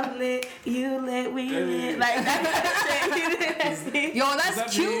amazing. I'm lit, you lit, we lit. Like that's it. Yo,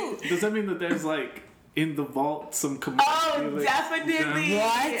 that's cute. Does that mean that there's like in the vault some commercial? Oh, definitely.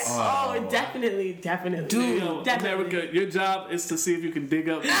 What? Oh, definitely. Dude, Yo, definitely. America, your job is to see if you can dig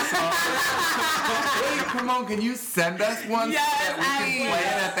up this song. Wait, Camonghne, can you send us one Yes, so that we can play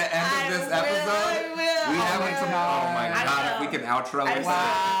it at the end of this episode? I will. We haven't some. Oh my I God! will. If we can outro this.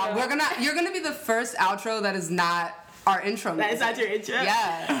 Wow, you're gonna be the first outro that is not our intro. That is not your intro?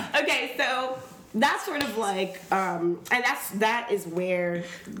 Yeah. Okay, so that's sort of like, and that is where,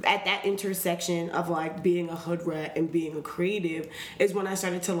 at that intersection of like being a hood rat and being a creative, is when I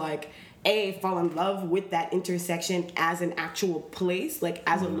started to like fall in love with that intersection as an actual place, like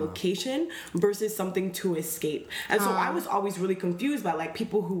as a location versus something to escape. And so I was always really confused by like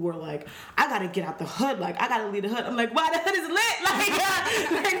people who were like, I gotta get out the hood, like I gotta leave the hood. I'm like, wow, the hood is lit,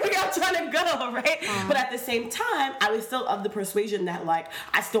 like we all trying to go, right? But at the same time, I was still of the persuasion that like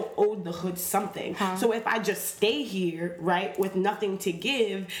I still owed the hood something. So if I just stay here, right, with nothing to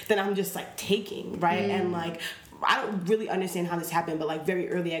give, then I'm just like taking, right? And like I don't really understand how this happened, but like very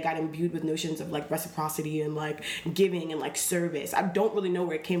early I got imbued with notions of like reciprocity and like giving and like service. I don't really know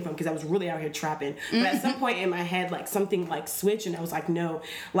where it came from because I was really out here trapping. But at some point in my head, like something like switched and I was like, no,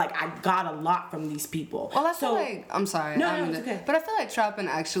 like I got a lot from these people. Well, I feel like, I'm sorry. No, it's okay. But I feel like trapping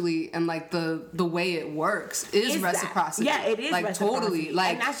actually, and like the way it works is reciprocity. Yeah, it is like reciprocity. Totally.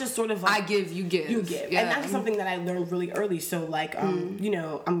 Like, and that's just sort of like, I give, you give. You give. Yeah. And that's something that I learned really early. So like, you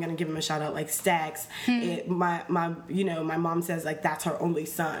know, I'm going to give him a shout out, like Stacks. My mom says like that's her only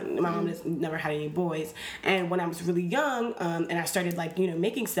son. My mom just never had any boys. And when I was really young, and I started like, you know,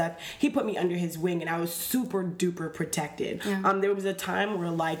 making stuff, he put me under his wing and I was super duper protected. Yeah. There was a time where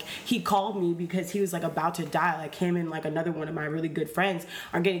like he called me because he was like about to die. Like him and like another one of my really good friends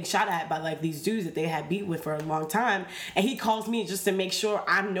are getting shot at by like these dudes that they had beat with for a long time. And he calls me just to make sure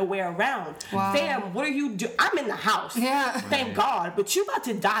I'm nowhere around. Wow. Fam, what are you doing? I'm in the house. Yeah. Thank God. But you about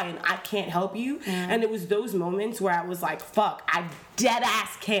to die and I can't help you. Yeah. And it was those moments where I was like, fuck, I dead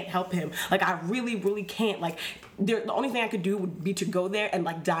ass can't help him. Like I really, really can't. Like the only thing I could do would be to go there and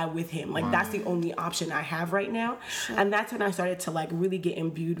like die with him. Like that's the only option I have right now. Sure. And that's when I started to like really get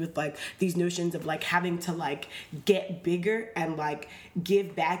imbued with like these notions of like having to like get bigger and like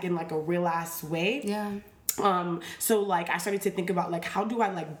give back in like a real ass way. Yeah. So like I started to think about like how do I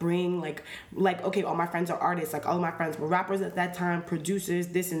like bring like okay, all my friends are artists, like all of my friends were rappers at that time, producers,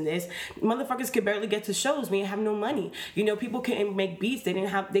 this and this. Motherfuckers could barely get to shows. We didn't have no money. You know, people couldn't make beats. They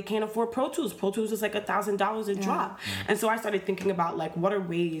can't afford Pro Tools. Pro Tools was like $1,000 a drop. And so I started thinking about like what are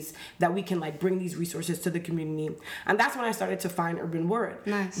ways that we can like bring these resources to the community. And that's when I started to find Urban Word.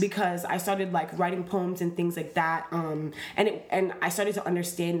 Nice. Because I started like writing poems and things like that. And I started to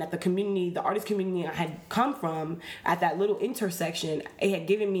understand that the community, the artist community I had come from at that little intersection, it had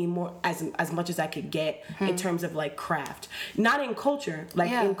given me more as much as I could get in terms of like craft. Not in culture.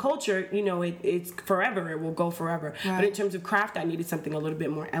 Like in culture, you know, it's forever, it will go forever. Right. But in terms of craft, I needed something a little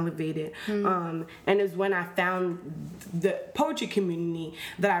bit more elevated. And it was when I found the poetry community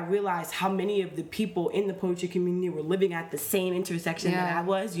that I realized how many of the people in the poetry community were living at the same intersection that I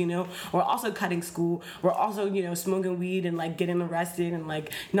was, you know. We're also cutting school. We're also, you know, smoking weed and like getting arrested and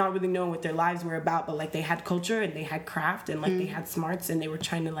like not really knowing what their lives were about, but like they had culture and they had craft and like they had smarts and they were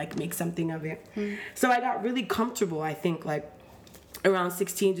trying to like make something of it. So I got really comfortable, I think, like around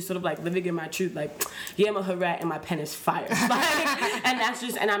 16, just sort of like living in my truth, like, yeah, I'm a hood rat and my pen is fire. Like, and that's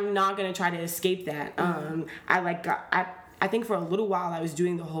just, and I'm not gonna try to escape that. I think for a little while I was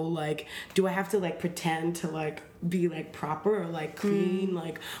doing the whole like, do I have to like pretend to like be like proper or like clean,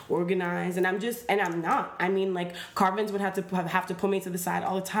 like organized, and I'm not. I mean, like Carvins would have to pull me to the side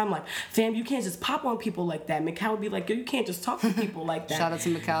all the time, like, fam, you can't just pop on people like that. Mikal would be like, yo, you can't just talk to people like that. Shout out to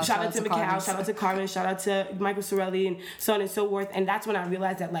Mikal. Shout out to Mikal. Shout out to Carvin. Shout out to Michael Sorelli and so on and so forth. And that's when I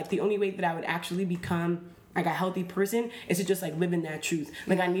realized that like the only way that I would actually become like a healthy person is to just like live in that truth.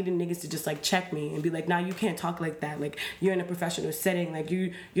 Like I needed niggas to just like check me and be like, nah, you can't talk like that. Like you're in a professional setting. Like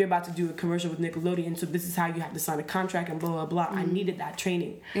you're about to do a commercial with Nickelodeon, so this is how you have to sign a contract and blah blah blah. I needed that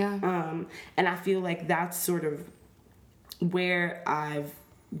training. Yeah. And I feel like that's sort of where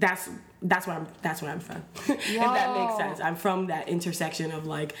that's where I'm from. If that makes sense. I'm from that intersection of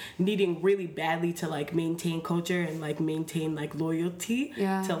like needing really badly to like maintain culture and like maintain like loyalty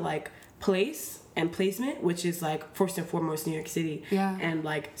to like place and placement, which is like first and foremost New York City, and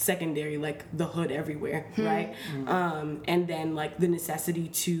like secondary like the hood everywhere, right? And then like the necessity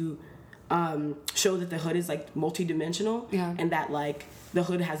to show that the hood is like multidimensional, and that like the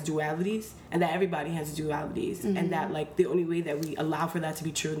hood has dualities, and that everybody has dualities, and that like the only way that we allow for that to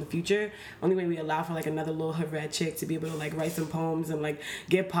be true in the future, only way we allow for like another little hood rat chick to be able to like write some poems and like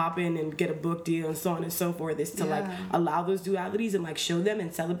get popping and get a book deal and so on and so forth, is to like allow those dualities and like show them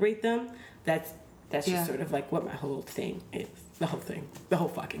and celebrate them. That's just sort of like what my whole thing is. The whole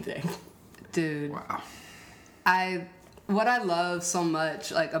fucking thing. Dude. Wow. What I love so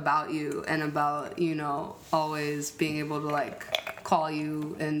much like about you and about, you know, always being able to like call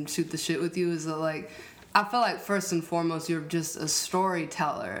you and shoot the shit with you is that like I feel like first and foremost, you're just a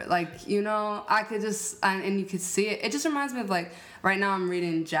storyteller. Like, you know, I could just, and you could see it. It just reminds me of, like, right now I'm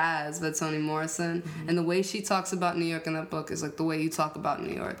reading Jazz by Toni Morrison, and the way she talks about New York in that book is like the way you talk about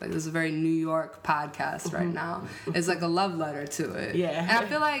New York. Like, this is a very New York podcast right now. It's like a love letter to it. Yeah. And I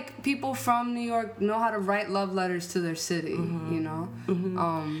feel like people from New York know how to write love letters to their city, you know?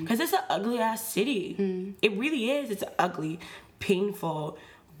 Because it's an ugly-ass city. It really is. It's ugly, painful.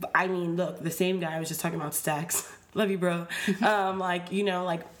 I mean, look, the same guy I was just talking about, Stacks. Love you, bro. Like, you know,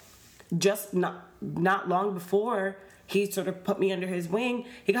 like, just not long before he sort of put me under his wing,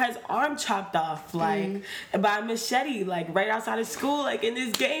 he got his arm chopped off, like, by a machete, like, right outside of school, like, in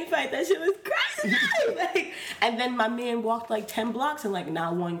this game fight. That shit was crazy. Like, and then my man walked, like, 10 blocks and, like,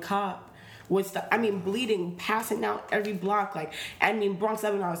 not one cop was, bleeding, passing out every block. Like, I mean, Bronx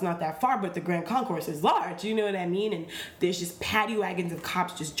Avenue is not that far, but the Grand Concourse is large, you know what I mean? And there's just paddy wagons of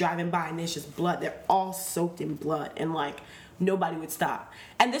cops just driving by, and there's just blood. They're all soaked in blood, and, like, nobody would stop.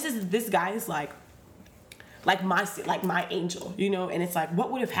 And this guy is, like my angel, you know? And it's like,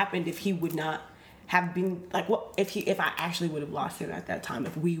 what would have happened if he would not have been, like, what if I actually would have lost him at that time,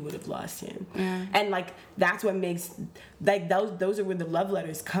 if we would have lost him. And, like, that's what makes, like, those are where the love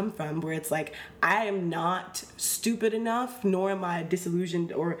letters come from, where it's like, I am not stupid enough, nor am I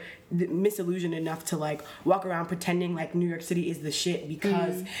disillusioned or misillusioned enough to, like, walk around pretending like New York City is the shit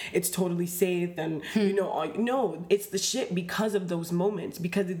because it's totally safe and, you know, no, it's the shit because of those moments,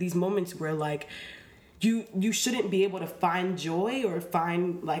 because of these moments where, like, you shouldn't be able to find joy or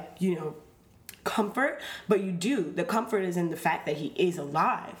find, like, you know, comfort, but you do. The comfort is in the fact that he is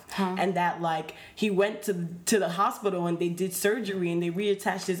alive, and that, like, he went to the hospital and they did surgery and they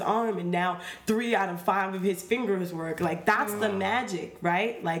reattached his arm, and now 3 out of 5 of his fingers work. Like, that's the magic,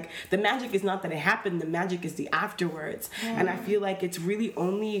 right? Like, the magic is not that it happened, the magic is the afterwards. And I feel like it's really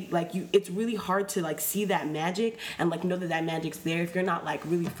only, like, it's really hard to, like, see that magic and, like, know that magic's there if you're not, like,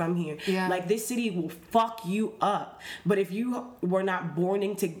 really from here. Like, this city will fuck you up, but if you were not born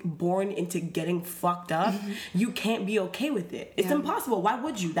into getting fucked up, you can't be okay with it. It's impossible. Why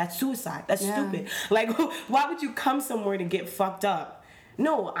would you? That's suicide. That's stupid. Like, why would you come somewhere to get fucked up?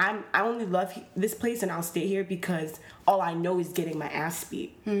 No, I only love this place and I'll stay here because all I know is getting my ass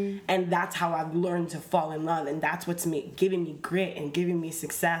beat. And that's how I've learned to fall in love, and that's what's giving me grit and giving me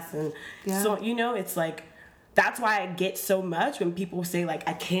success. And so, you know, it's like, that's why I get so much when people say, like,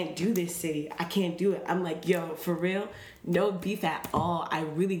 I can't do this city, I can't do it. I'm like, yo, for real, no beef at all. I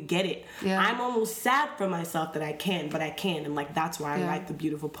really get it. I'm almost sad for myself that I can, but I can. And, like, that's why I write the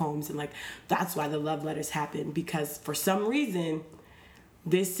beautiful poems, and, like, that's why the love letters happen, because for some reason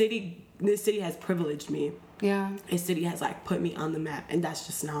this city has privileged me. This city has, like, put me on the map, and that's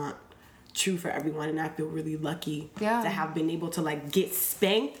just not true for everyone, and I feel really lucky to have been able to, like, get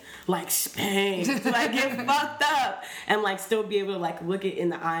spanked, like, like, get fucked up, and, like, still be able to, like, look it in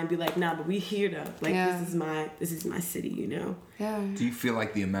the eye and be like, nah, but we here though. Like, this is my city, you know? Do you feel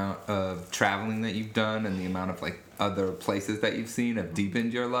like the amount of traveling that you've done and the amount of, like, other places that you've seen have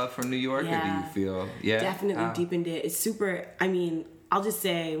deepened your love for New York? Or do you feel definitely deepened it? It's super, I mean, I'll just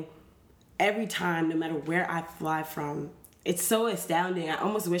say, every time, no matter where I fly from, it's so astounding. I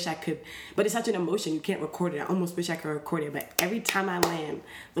almost wish I could, but it's such an emotion, you can't record it. I almost wish I could record it, but every time I land,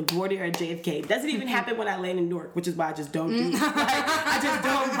 LaGuardia or JFK, it doesn't even happen when I land in Newark, which is why I just don't do it. Like, I just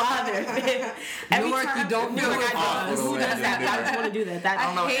don't bother. Newark, you don't do it. Who does that? I just want to do that. I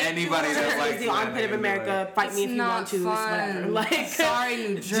don't know anybody that likes the armpit of America. Fight me if you want to. It's whatever. Like, sorry,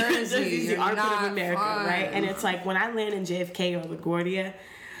 New Jersey. The armpit of America, right? And it's like, when I land in JFK or LaGuardia,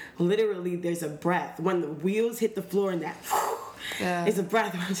 literally there's a breath when the wheels hit the floor, and that there's a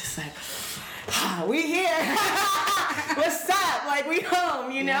breath where I'm just like, we here. What's up? Like, we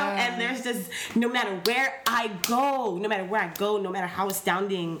home, you know? And there's just, no matter where I go, no matter how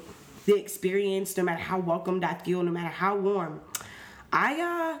astounding the experience, no matter how welcomed I feel, no matter how warm,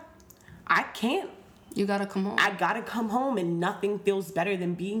 I can't. You gotta come home. I gotta come home, and nothing feels better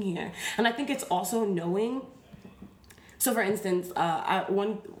than being here. And I think it's also knowing. So, for instance,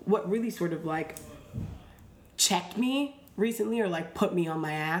 what really sort of, like, checked me recently, or, like, put me on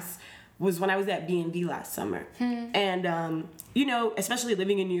my ass, was when I was at B&B last summer. And, you know, especially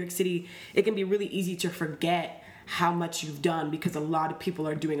living in New York City, it can be really easy to forget how much you've done, because a lot of people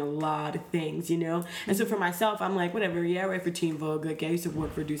are doing a lot of things, you know? And so for myself, I'm like, whatever, I write for Teen Vogue, like, I used to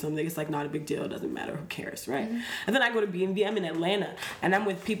work for Do Something, it's like not a big deal, it doesn't matter, who cares, right? And then I go to B&B, I'm in Atlanta, and I'm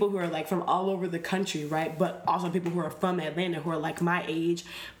with people who are, like, from all over the country, right? But also people who are from Atlanta, who are, like, my age,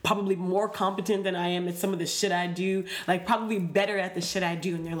 probably more competent than I am at some of the shit I do, like, probably better at the shit I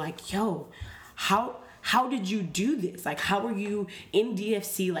do, and they're like, yo, how how did you do this? Like, how are you in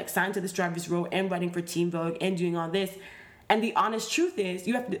DFC, like, signed to this driver's role and writing for Teen Vogue and doing all this? And the honest truth is,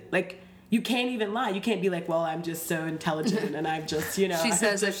 you have to, like, you can't even lie. You can't be like, well, I'm just so intelligent and I'm just, you know. She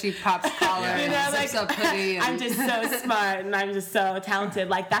says if she pops collar and zips up hoodie. I'm just so smart and I'm just so talented.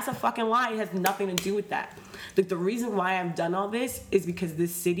 Like, that's a fucking lie. It has nothing to do with that. Like, the reason why I've done all this is because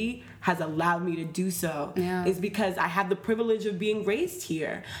this city has allowed me to do so. Yeah. Is because I have the privilege of being raised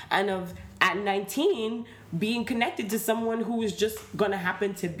here and of, at 19, being connected to someone who is just gonna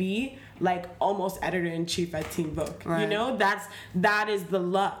happen to be like almost editor-in-chief at Teen Vogue. Right. You know, that is the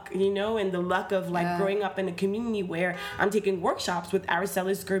luck, you know, and the luck of like growing up in a community where I'm taking workshops with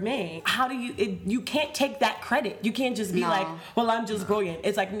Aracella's Gourmet. How do you can't take that credit. You can't just be like, well, I'm just brilliant.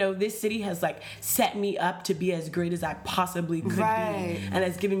 It's like, no, this city has like set me up to be as great as I possibly could be, and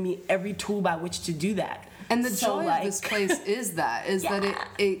has given me every tool by which to do that. And the joy of this place is that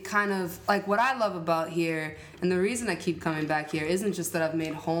it kind of, like, what I love about here, and the reason I keep coming back here isn't just that I've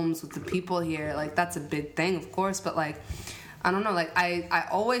made homes with the people here. Like, that's a big thing, of course, but, like, I don't know, like, I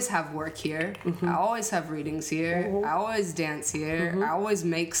always have work here. I always have readings here. I always dance here. I always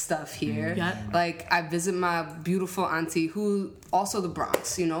make stuff here. Like, I visit my beautiful auntie, who also the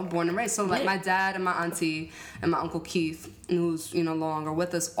Bronx, you know, born and raised. So, like, my dad and my auntie and my Uncle Keith, who's, you know, no longer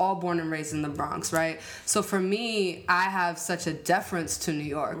with us, all born and raised in the Bronx, right? So for me, I have such a deference to New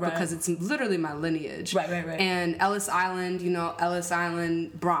York because it's literally my lineage. Right. And Ellis Island, you know, Ellis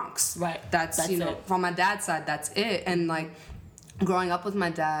Island, Bronx. That's you know, it. from my dad's side, that's it. And, like, growing up with my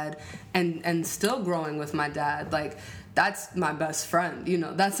dad and still growing with my dad, like, that's my best friend, you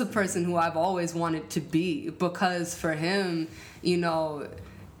know. That's the person who I've always wanted to be, because for him, you know,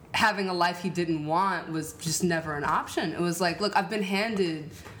 having a life he didn't want was just never an option. It was like, look, I've been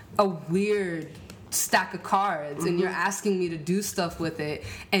handed a weird stack of cards and you're asking me to do stuff with it,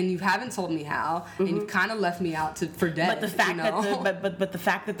 and you haven't told me how, and you've kind of left me out for dead. But the fact you know? but the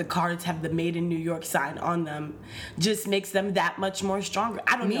fact that the cards have the Made in New York sign on them just makes them that much more stronger.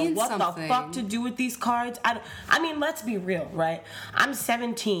 I don't know what the fuck to do with these cards. I mean, let's be real, right? I'm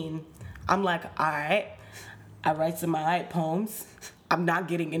 17. I'm like, all right, I write some alright poems. I'm not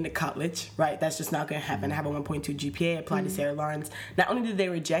getting into college, right? That's just not going to happen. I have a 1.2 GPA, applied to Sarah Lawrence. Not only did they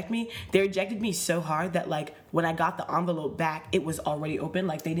reject me, they rejected me so hard that, like, when I got the envelope back, it was already open.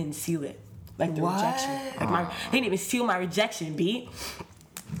 Like, they didn't seal it. Like, the rejection. Like, they didn't even seal my rejection, B.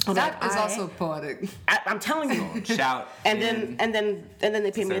 That is also poetic. I'm telling you. Shout. And then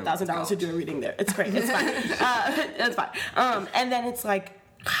they paid me $1,000 to do a reading there. It's great. It's fine. It's fine. And then it's like,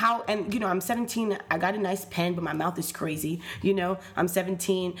 how, and you know, I'm 17, I got a nice pen, but my mouth is crazy, you know. I'm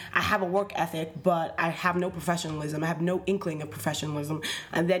 17, I have a work ethic, but I have no professionalism. I have no inkling of professionalism.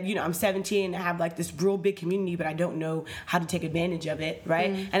 And then, you know, I'm 17, I have like this real big community, but I don't know how to take advantage of it, right?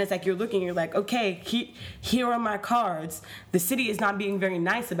 And it's like, you're looking, you're like, okay, here are my cards. The city is not being very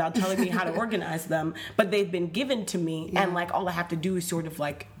nice about telling me how to organize them, but they've been given to me, and like, all I have to do is sort of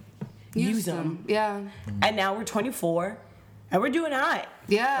like use them. Yeah. And now we're 24. And we're doing all right.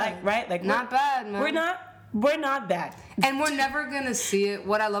 Yeah. Like, right? Like, not bad, man. We're not bad. And we're never going to see it.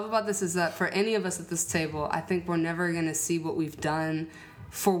 What I love about this is that for any of us at this table, I think we're never going to see what we've done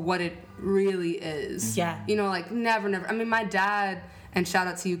for what it really is. Yeah. You know, like, never. I mean, my dad, and shout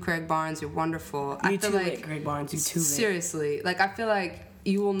out to you, Craig Barnes, you're wonderful. You too lit, Craig Barnes. You too lit. Seriously. Like, I feel like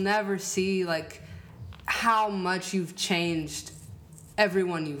you will never see, like, how much you've changed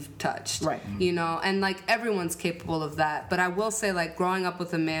everyone you've touched, right? You know, and like, everyone's capable of that. But I will say, like, growing up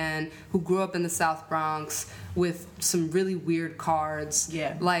with a man who grew up in the South Bronx with some really weird cards,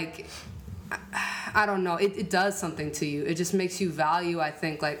 like, I don't know, it does something to you. It just makes you value, I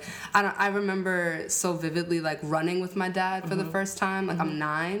think, like, I remember so vividly, like, running with my dad for the first time. Like, I'm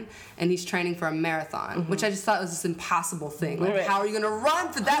 9 and he's training for a marathon, which I just thought was this impossissible thing. Like, how are you gonna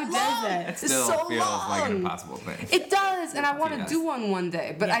run for that long? It still so feels long. like an impossible thing. It does, and I want to do one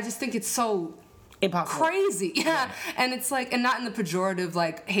day, but I just think it's so impossible, crazy. And it's like, and not in the pejorative,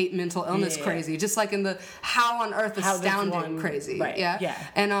 like, hate mental illness crazy, just like in the how on earth astounding crazy.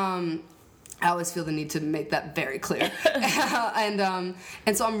 And I always feel the need to make that very clear.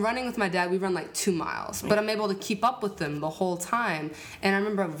 And so I'm running with my dad. We run like 2 miles, but I'm able to keep up with them the whole time. And I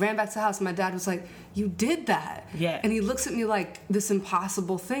remember I ran back to the house and my dad was like, "You did that." And he looks at me like this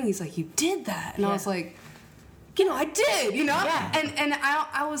impossible thing. He's like, "You did that." And I was like, you know, I did, you know? And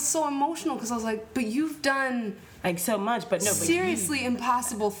I was so emotional because I was like, but you've done like so much, but no, seriously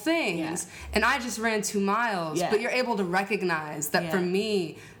impossible things. And I just ran 2 miles, but you're able to recognize that for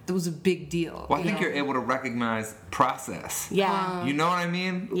me, that was a big deal. Well, I think you're able to recognize process. You know what I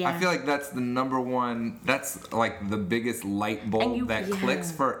mean? I feel like that's the number one, that's like the biggest light bulb that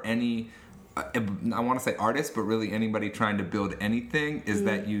clicks for any I want to say artists, but really anybody trying to build anything, is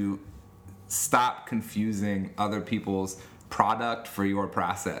that you stop confusing other people's product for your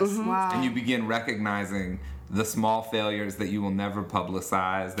process. Wow. And you begin recognizing the small failures that you will never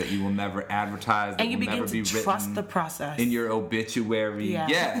publicize, that you will never advertise, that And you will begin never be to written trust the process. in your obituary.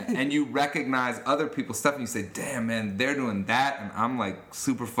 Yeah. And you recognize other people's stuff and you say, damn, man, they're doing that and I'm like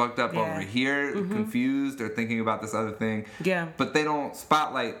super fucked up over here, confused or thinking about this other thing. Yeah. But they don't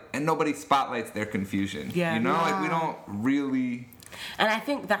spotlight, and nobody spotlights their confusion. Yeah. You know, like we don't really... And I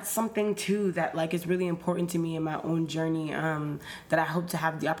think that's something too that like is really important to me in my own journey, that I hope to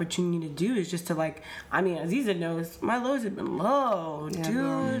have the opportunity to do, is just to like, I mean, Aziza knows my lows have been low,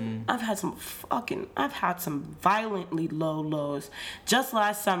 dude. I've had some violently low lows. Just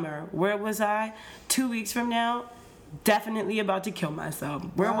last summer, where was I? 2 weeks from now, definitely about to kill myself.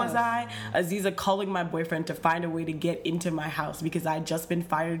 Where was I? Aziza calling my boyfriend to find a way to get into my house because I had just been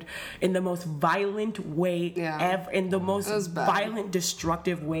fired in the most violent way ever, in the most violent,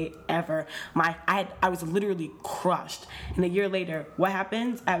 destructive way ever. I was literally crushed. And a year later, what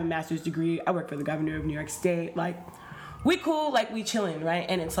happens? I have a master's degree. I work for the governor of New York State. Like, we cool, like we chilling, right?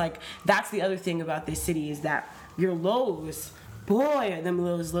 And it's like, that's the other thing about this city, is that your lows, boy, are them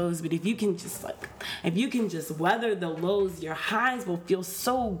lows, but if you can just weather the lows, your highs will feel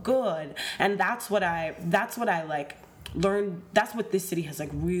so good. And that's what I like learned. That's what this city has like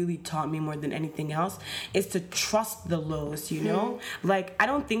really taught me more than anything else, is to trust the lows, you know? Like, I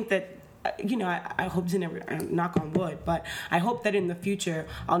don't think that, you know, I hope to never, knock on wood, but I hope that in the future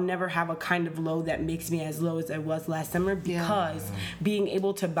I'll never have a kind of low that makes me as low as I was last summer, because being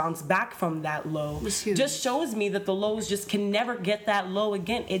able to bounce back from that low just shows me that the lows just can never get that low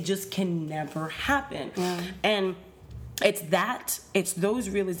again. It just can never happen. And it's those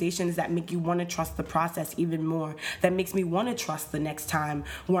realizations that make you want to trust the process even more, that makes me want to trust the next time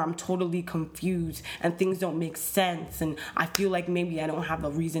where I'm totally confused and things don't make sense and I feel like maybe I don't have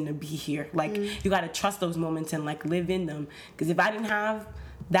a reason to be here. Like, you got to trust those moments and like live in them. Because if I didn't have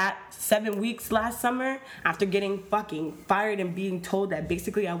that 7 weeks last summer, after getting fucking fired and being told that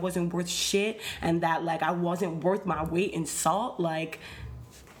basically I wasn't worth shit and that like I wasn't worth my weight in salt, like,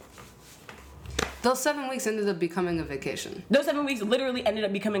 those 7 weeks ended up becoming a vacation. Those 7 weeks literally ended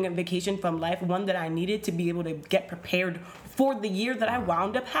up becoming a vacation from life, one that I needed to be able to get prepared for the year that I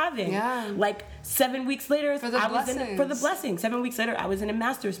wound up having. Like, 7 weeks later, for the blessing. 7 weeks later, I was in a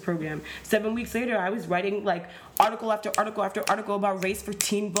master's program. 7 weeks later, I was writing like article after article after article about race for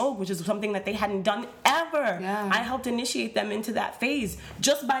Teen Vogue, which is something that they hadn't done ever. I helped initiate them into that phase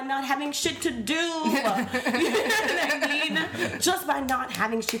just by not having shit to do. You know what I mean? Just by not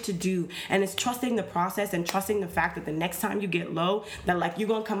having shit to do. And it's trusting the process and trusting the fact that the next time you get low, that like you're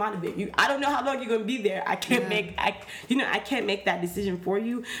gonna come out of it. I don't know how long you're gonna be there. I can't make that decision for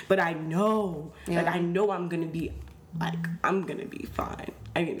you, but I know, like I know I'm gonna be fine. I'm gonna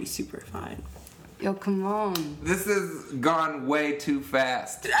be super fine. Yo, come on. This has gone way too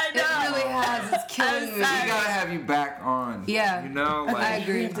fast. I know. It really has. It's killing me. We gotta have you back on. Yeah. You know, like, I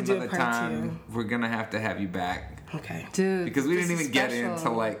agree. We have to do another a part time, we're gonna have to have you back. Okay. Dude. Because we didn't this even is get special. into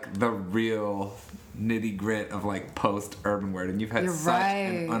like the real nitty grit of like post urban word, and you've had You're such right.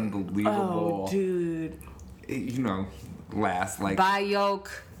 an unbelievable, Oh, dude. you know, last like Buy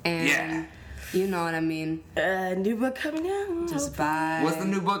yoke and you know what I mean. New book coming out. Just buy. What's the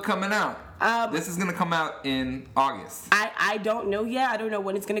new book coming out? This is gonna come out in August. I don't know yet. I don't know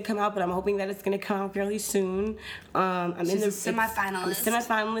when it's gonna come out, but I'm hoping that it's gonna come out fairly soon. She's a semifinalist. I'm a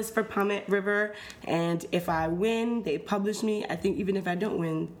semifinalist for Pommet River, and if I win, they publish me. I think even if I don't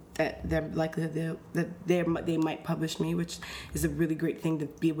win, that they're likely that they might publish me, which is a really great thing to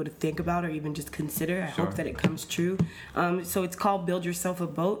be able to think about or even just consider. I hope that it comes true. So it's called Build Yourself a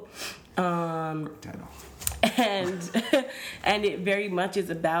Boat. Title. And it very much is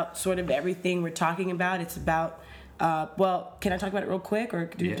about sort of everything we're talking about. It's about well, can I talk about it real quick or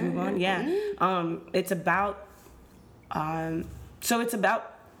do we move on? It's about so it's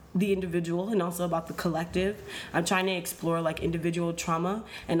about the individual and also about the collective. I'm trying to explore like individual trauma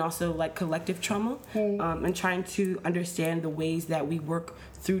and also like collective trauma, and trying to understand the ways that we work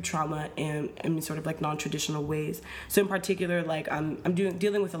through trauma and in sort of like non-traditional ways. So in particular, like I'm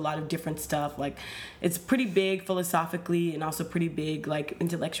dealing with a lot of different stuff. Like it's pretty big philosophically and also pretty big like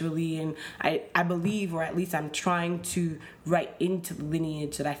intellectually, and I believe, or at least I'm trying to write into the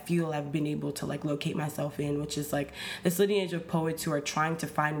lineage that I feel I've been able to like locate myself in, which is like this lineage of poets who are trying to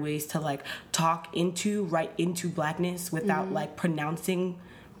find ways to like write into blackness without like pronouncing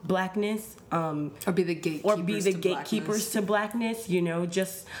blackness, or be the gatekeepers to blackness, you know,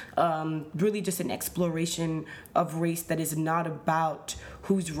 just really just an exploration of race that is not about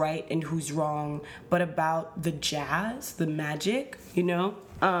who's right and who's wrong, but about the jazz, the magic, you know.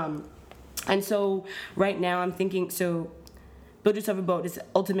 And so right now I'm thinking, so Build Yourself a Boat is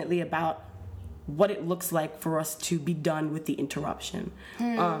ultimately about what it looks like for us to be done with the interruption,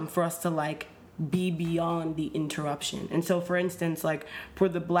 for us to like be beyond the interruption. And so, for instance, like for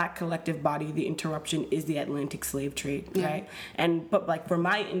the Black collective body, the interruption is the Atlantic slave trade, right? But like for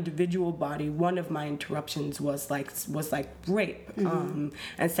my individual body, one of my interruptions was like rape and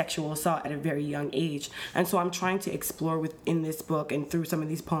sexual assault at a very young age. And so I'm trying to explore within this book and through some of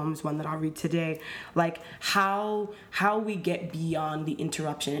these poems, one that I'll read today, like how we get beyond the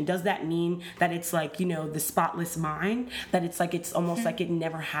interruption. And does that mean that it's like, you know, the spotless mind, that it's like it's almost like it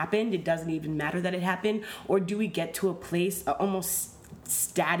never happened, it doesn't even matter that it happened? Or do we get to a place, almost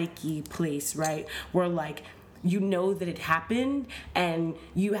static-y place, right, where like you know that it happened and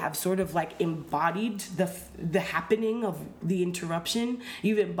you have sort of like embodied the happening of the interruption.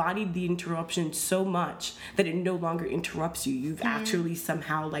 You've embodied the interruption so much that it no longer interrupts you. You've actually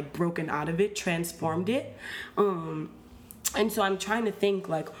somehow like broken out of it, transformed it. And so I'm trying to think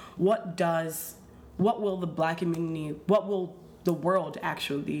like what will the Black community, what will the world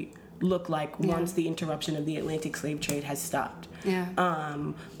actually look like once the interruption of the Atlantic slave trade has stopped.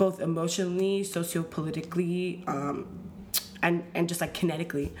 Both emotionally, sociopolitically, and just like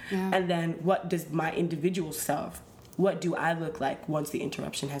kinetically. And then what does my individual self, what do I look like once the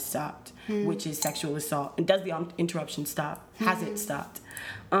interruption has stopped, which is sexual assault? And does the interruption stop? Has it stopped?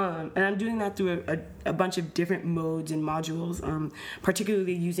 And I'm doing that through a bunch of different modes and modules,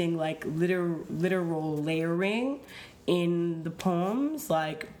 particularly using like literal layering in the poems.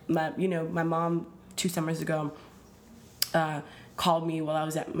 Like my mom 2 summers ago called me while I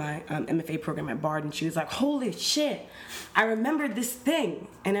was at my MFA program at Bard, and she was like, holy shit, I remembered this thing.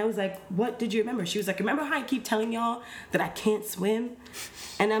 And I was like, what did you remember? She was like, remember how I keep telling y'all that I can't swim?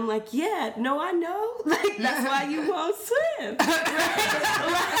 And I'm like, yeah, no, I know. Like, that's why you won't swim.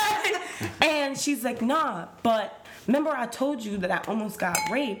 Right? And she's like, nah, but remember I told you that I almost got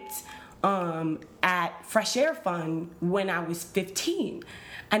raped at Fresh Air Fund when I was 15.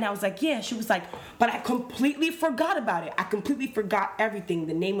 And I was like, yeah. She was like, but I completely forgot about it. I completely forgot everything.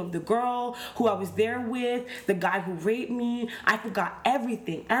 The name of the girl who I was there with, the guy who raped me. I forgot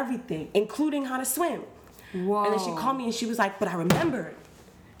everything, including how to swim. Whoa. And then she called me and she was like, but I remembered.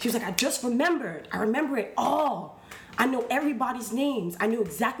 She was like, I just remembered. I remember it all. I know everybody's names. I knew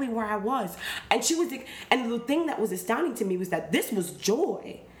exactly where I was. And she was, and the thing that was astounding to me was that this was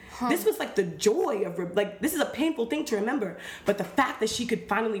joy. This was like the joy of, like, this is a painful thing to remember, but the fact that she could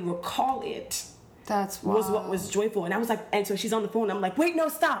finally recall it was what was joyful. And I was like, and so she's on the phone, and I'm like, wait, no,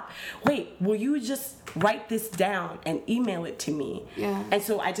 stop. Wait, will you just write this down and email it to me? Yeah. And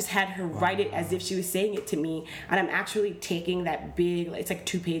so I just had her write it as if she was saying it to me, and I'm actually taking that big, it's like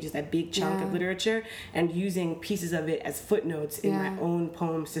 2 pages, that big chunk of literature, and using pieces of it as footnotes in my own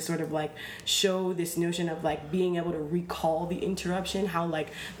poems to sort of like show this notion of like being able to recall the interruption, how like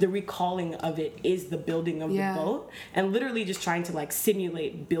the recalling of it is the building of the boat, and literally just trying to like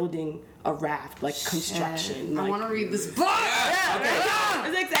simulate building a raft, like construction. I want to read this book.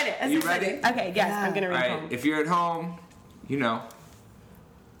 I'm excited. You ready? Okay, yes, I'm gonna read home. If you're at home, you know,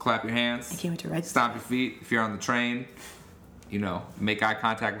 clap your hands. I can't wait to write. Stomp your feet. If you're on the train, you know, make eye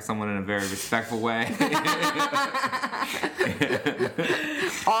contact with someone in a very respectful way.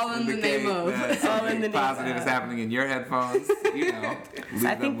 All in the name of. Something positive is happening in your headphones. You know, so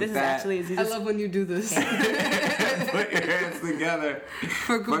I think this is actually. I love when you do this. Put your hands together.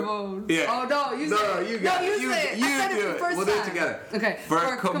 For Camonghne. Yeah. Oh no, you say it. You got it. You I said do it the first We'll time. do it together. Okay.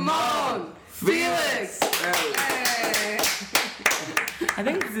 For Camonghne. Felix. Hey. I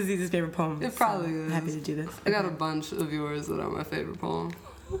think this is Aziza's favorite poem. It probably is. I'm happy to do this. I got a bunch of yours that are my favorite poem.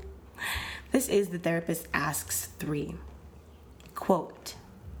 This is The Therapist Asks 3. Quote,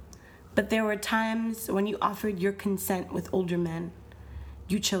 but there were times when you offered your consent with older men.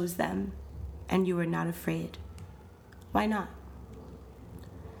 You chose them, and you were not afraid. Why not?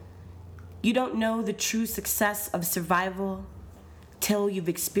 You don't know the true success of survival till you've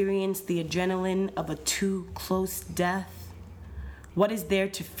experienced the adrenaline of a too close death. What is there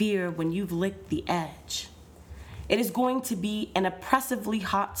to fear when you've licked the edge? It is going to be an oppressively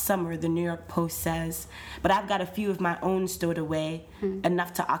hot summer, the New York Post says, but I've got a few of my own stowed away,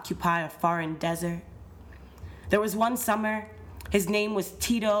 enough to occupy a foreign desert. There was one summer, his name was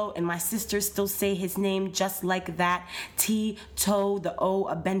Tito, and my sisters still say his name just like that, T-To, the O,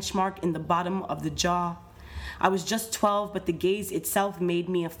 a benchmark in the bottom of the jaw. I was just 12, but the gaze itself made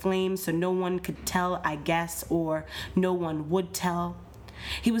me a flame, so no one could tell, I guess, or no one would tell.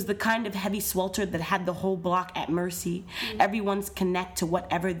 He was the kind of heavy swelter that had the whole block at mercy. Everyone's connect to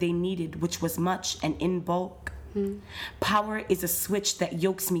whatever they needed, which was much and in bulk. Power is a switch that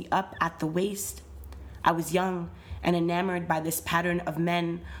yokes me up at the waist. I was young and enamored by this pattern of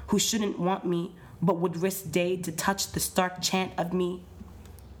men who shouldn't want me, but would risk day to touch the stark chant of me.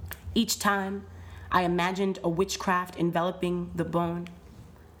 Each time, I imagined a witchcraft enveloping the bone.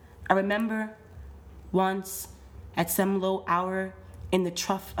 I remember once, at some low hour in the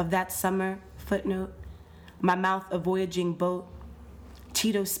trough of that summer, footnote, my mouth a voyaging boat,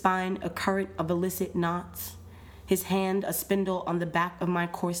 Tito's spine a current of illicit knots, his hand a spindle on the back of my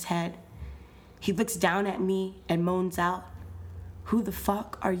coarse head. He looks down at me and moans out, "Who the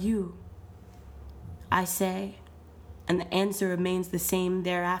fuck are you?" I say, and the answer remains the same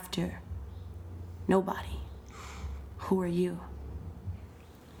thereafter. Nobody. Who are you?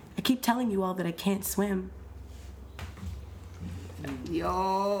 I keep telling you all that I can't swim.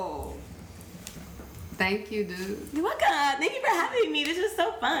 Yo. Thank you, dude. You're welcome. Thank you for having me. This was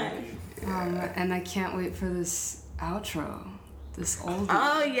so fun. And I can't wait for this outro. This oldie.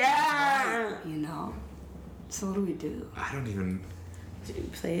 Oh, yeah. You know. So what do we do? I don't even. Should we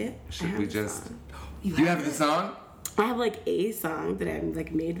play it? Should we just? Song. You have the song? I have like a song that I'm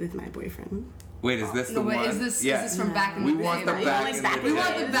like made with my boyfriend. Wait, is this the one? Is this from back in the day? We want the right? back in the day. We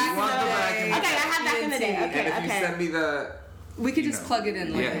want the back in the day. Okay, I have back in the day. Okay, And if you send me the. We could just plug it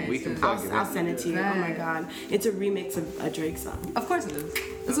in. Yeah, we can plug it in. I'll send it to you. Oh my god. It's a remix of a Drake song. Of course it is.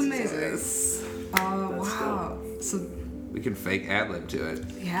 It's amazing. Oh, wow. So we can fake ad-lib to it.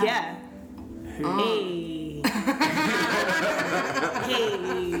 Yeah. Hey.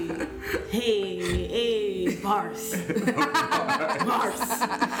 Hey. Bars. Bars.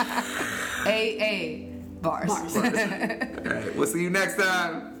 Bars. All right, we'll see you next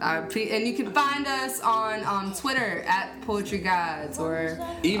time. And you can find us on Twitter at Poetry Gods or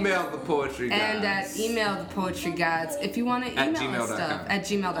email the Poetry Gods. And at email the Poetry Gods if you want to email us stuff at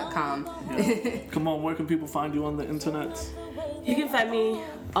gmail.com. Yeah. Come on, where can people find you on the internet? You can find me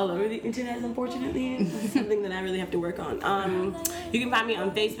all over the internet, unfortunately. It's something that I really have to work on. You can find me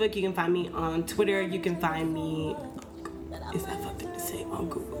on Facebook. You can find me on Twitter. You can find me... Is that fucking to say on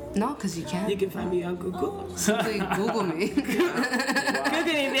Google? No, because you can. You can find me on Google. Simply Google me. Google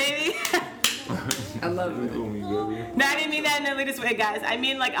me, baby. I love it. Google me, baby. No, I didn't mean that in the latest way, guys. I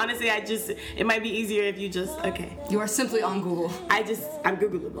mean, like, honestly, it might be easier if you just, okay. You are simply on Google. I'm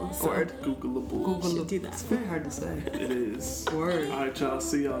Googleable. So. Word. Googleable. Should do that. It's very hard to say. It is. Word. All right, y'all.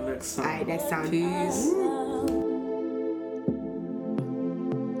 See y'all next time. All right, next time. Peace.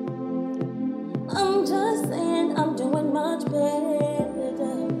 I'm just saying I'm doing much better.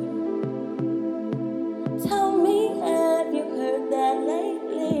 Tell me, have you heard that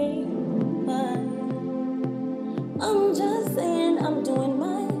lately? I'm just saying I'm doing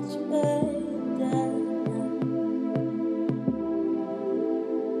much better.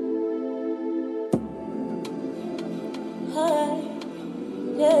 Hey,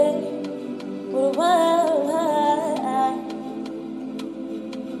 yeah, what a while, hey.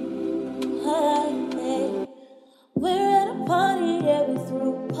 We're at a party, yeah, we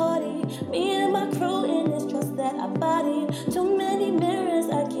threw a party. Me and my crew in this dress that I body. Too many mirrors,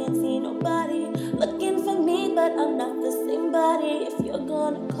 I can't see nobody looking for me, but I'm not the same body. If you're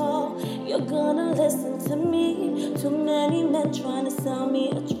gonna call, you're gonna listen to me. Too many men trying to sell me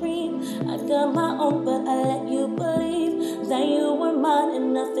a dream. I got my own, but I let you believe that you were mine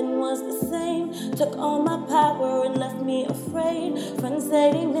and nothing was the same. Took all my power and left me afraid. Friends say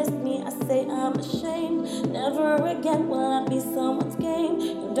they miss me, I say I'm ashamed. Never again will I be someone's game.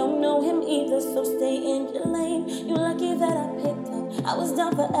 You don't know him either, so stay in your lane. You're lucky that I picked up. I was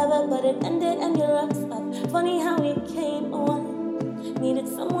down forever, but it ended and you looked up. Funny how it came on. Needed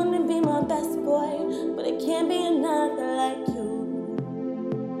someone to be my best boy, but it can't be another like you.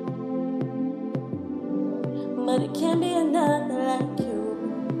 But it can't be another like you.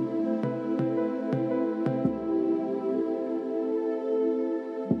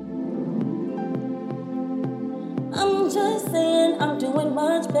 I'm just saying I'm doing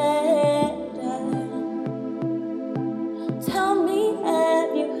much better. Tell me,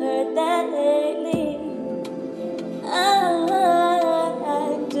 have you heard that lately?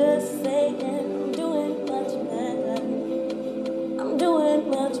 I'm just saying I'm doing much better. I'm doing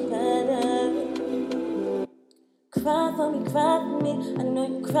much better. Cry for me, I know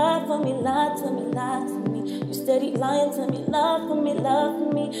you cry for me, lie to me. You steady lying to me, love for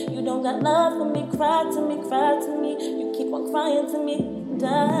me. You don't got love for me, cry to me. You keep on crying to me,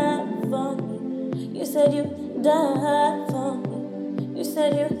 die for me. You said said you died for me. You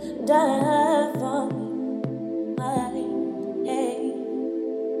said you died for me. Why? Hey.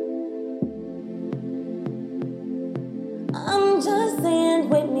 I'm just saying,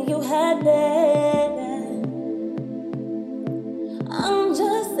 Whitney, you had better. I'm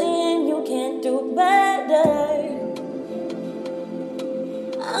just saying you can't do better.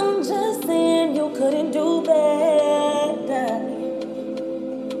 I'm just saying you couldn't do better.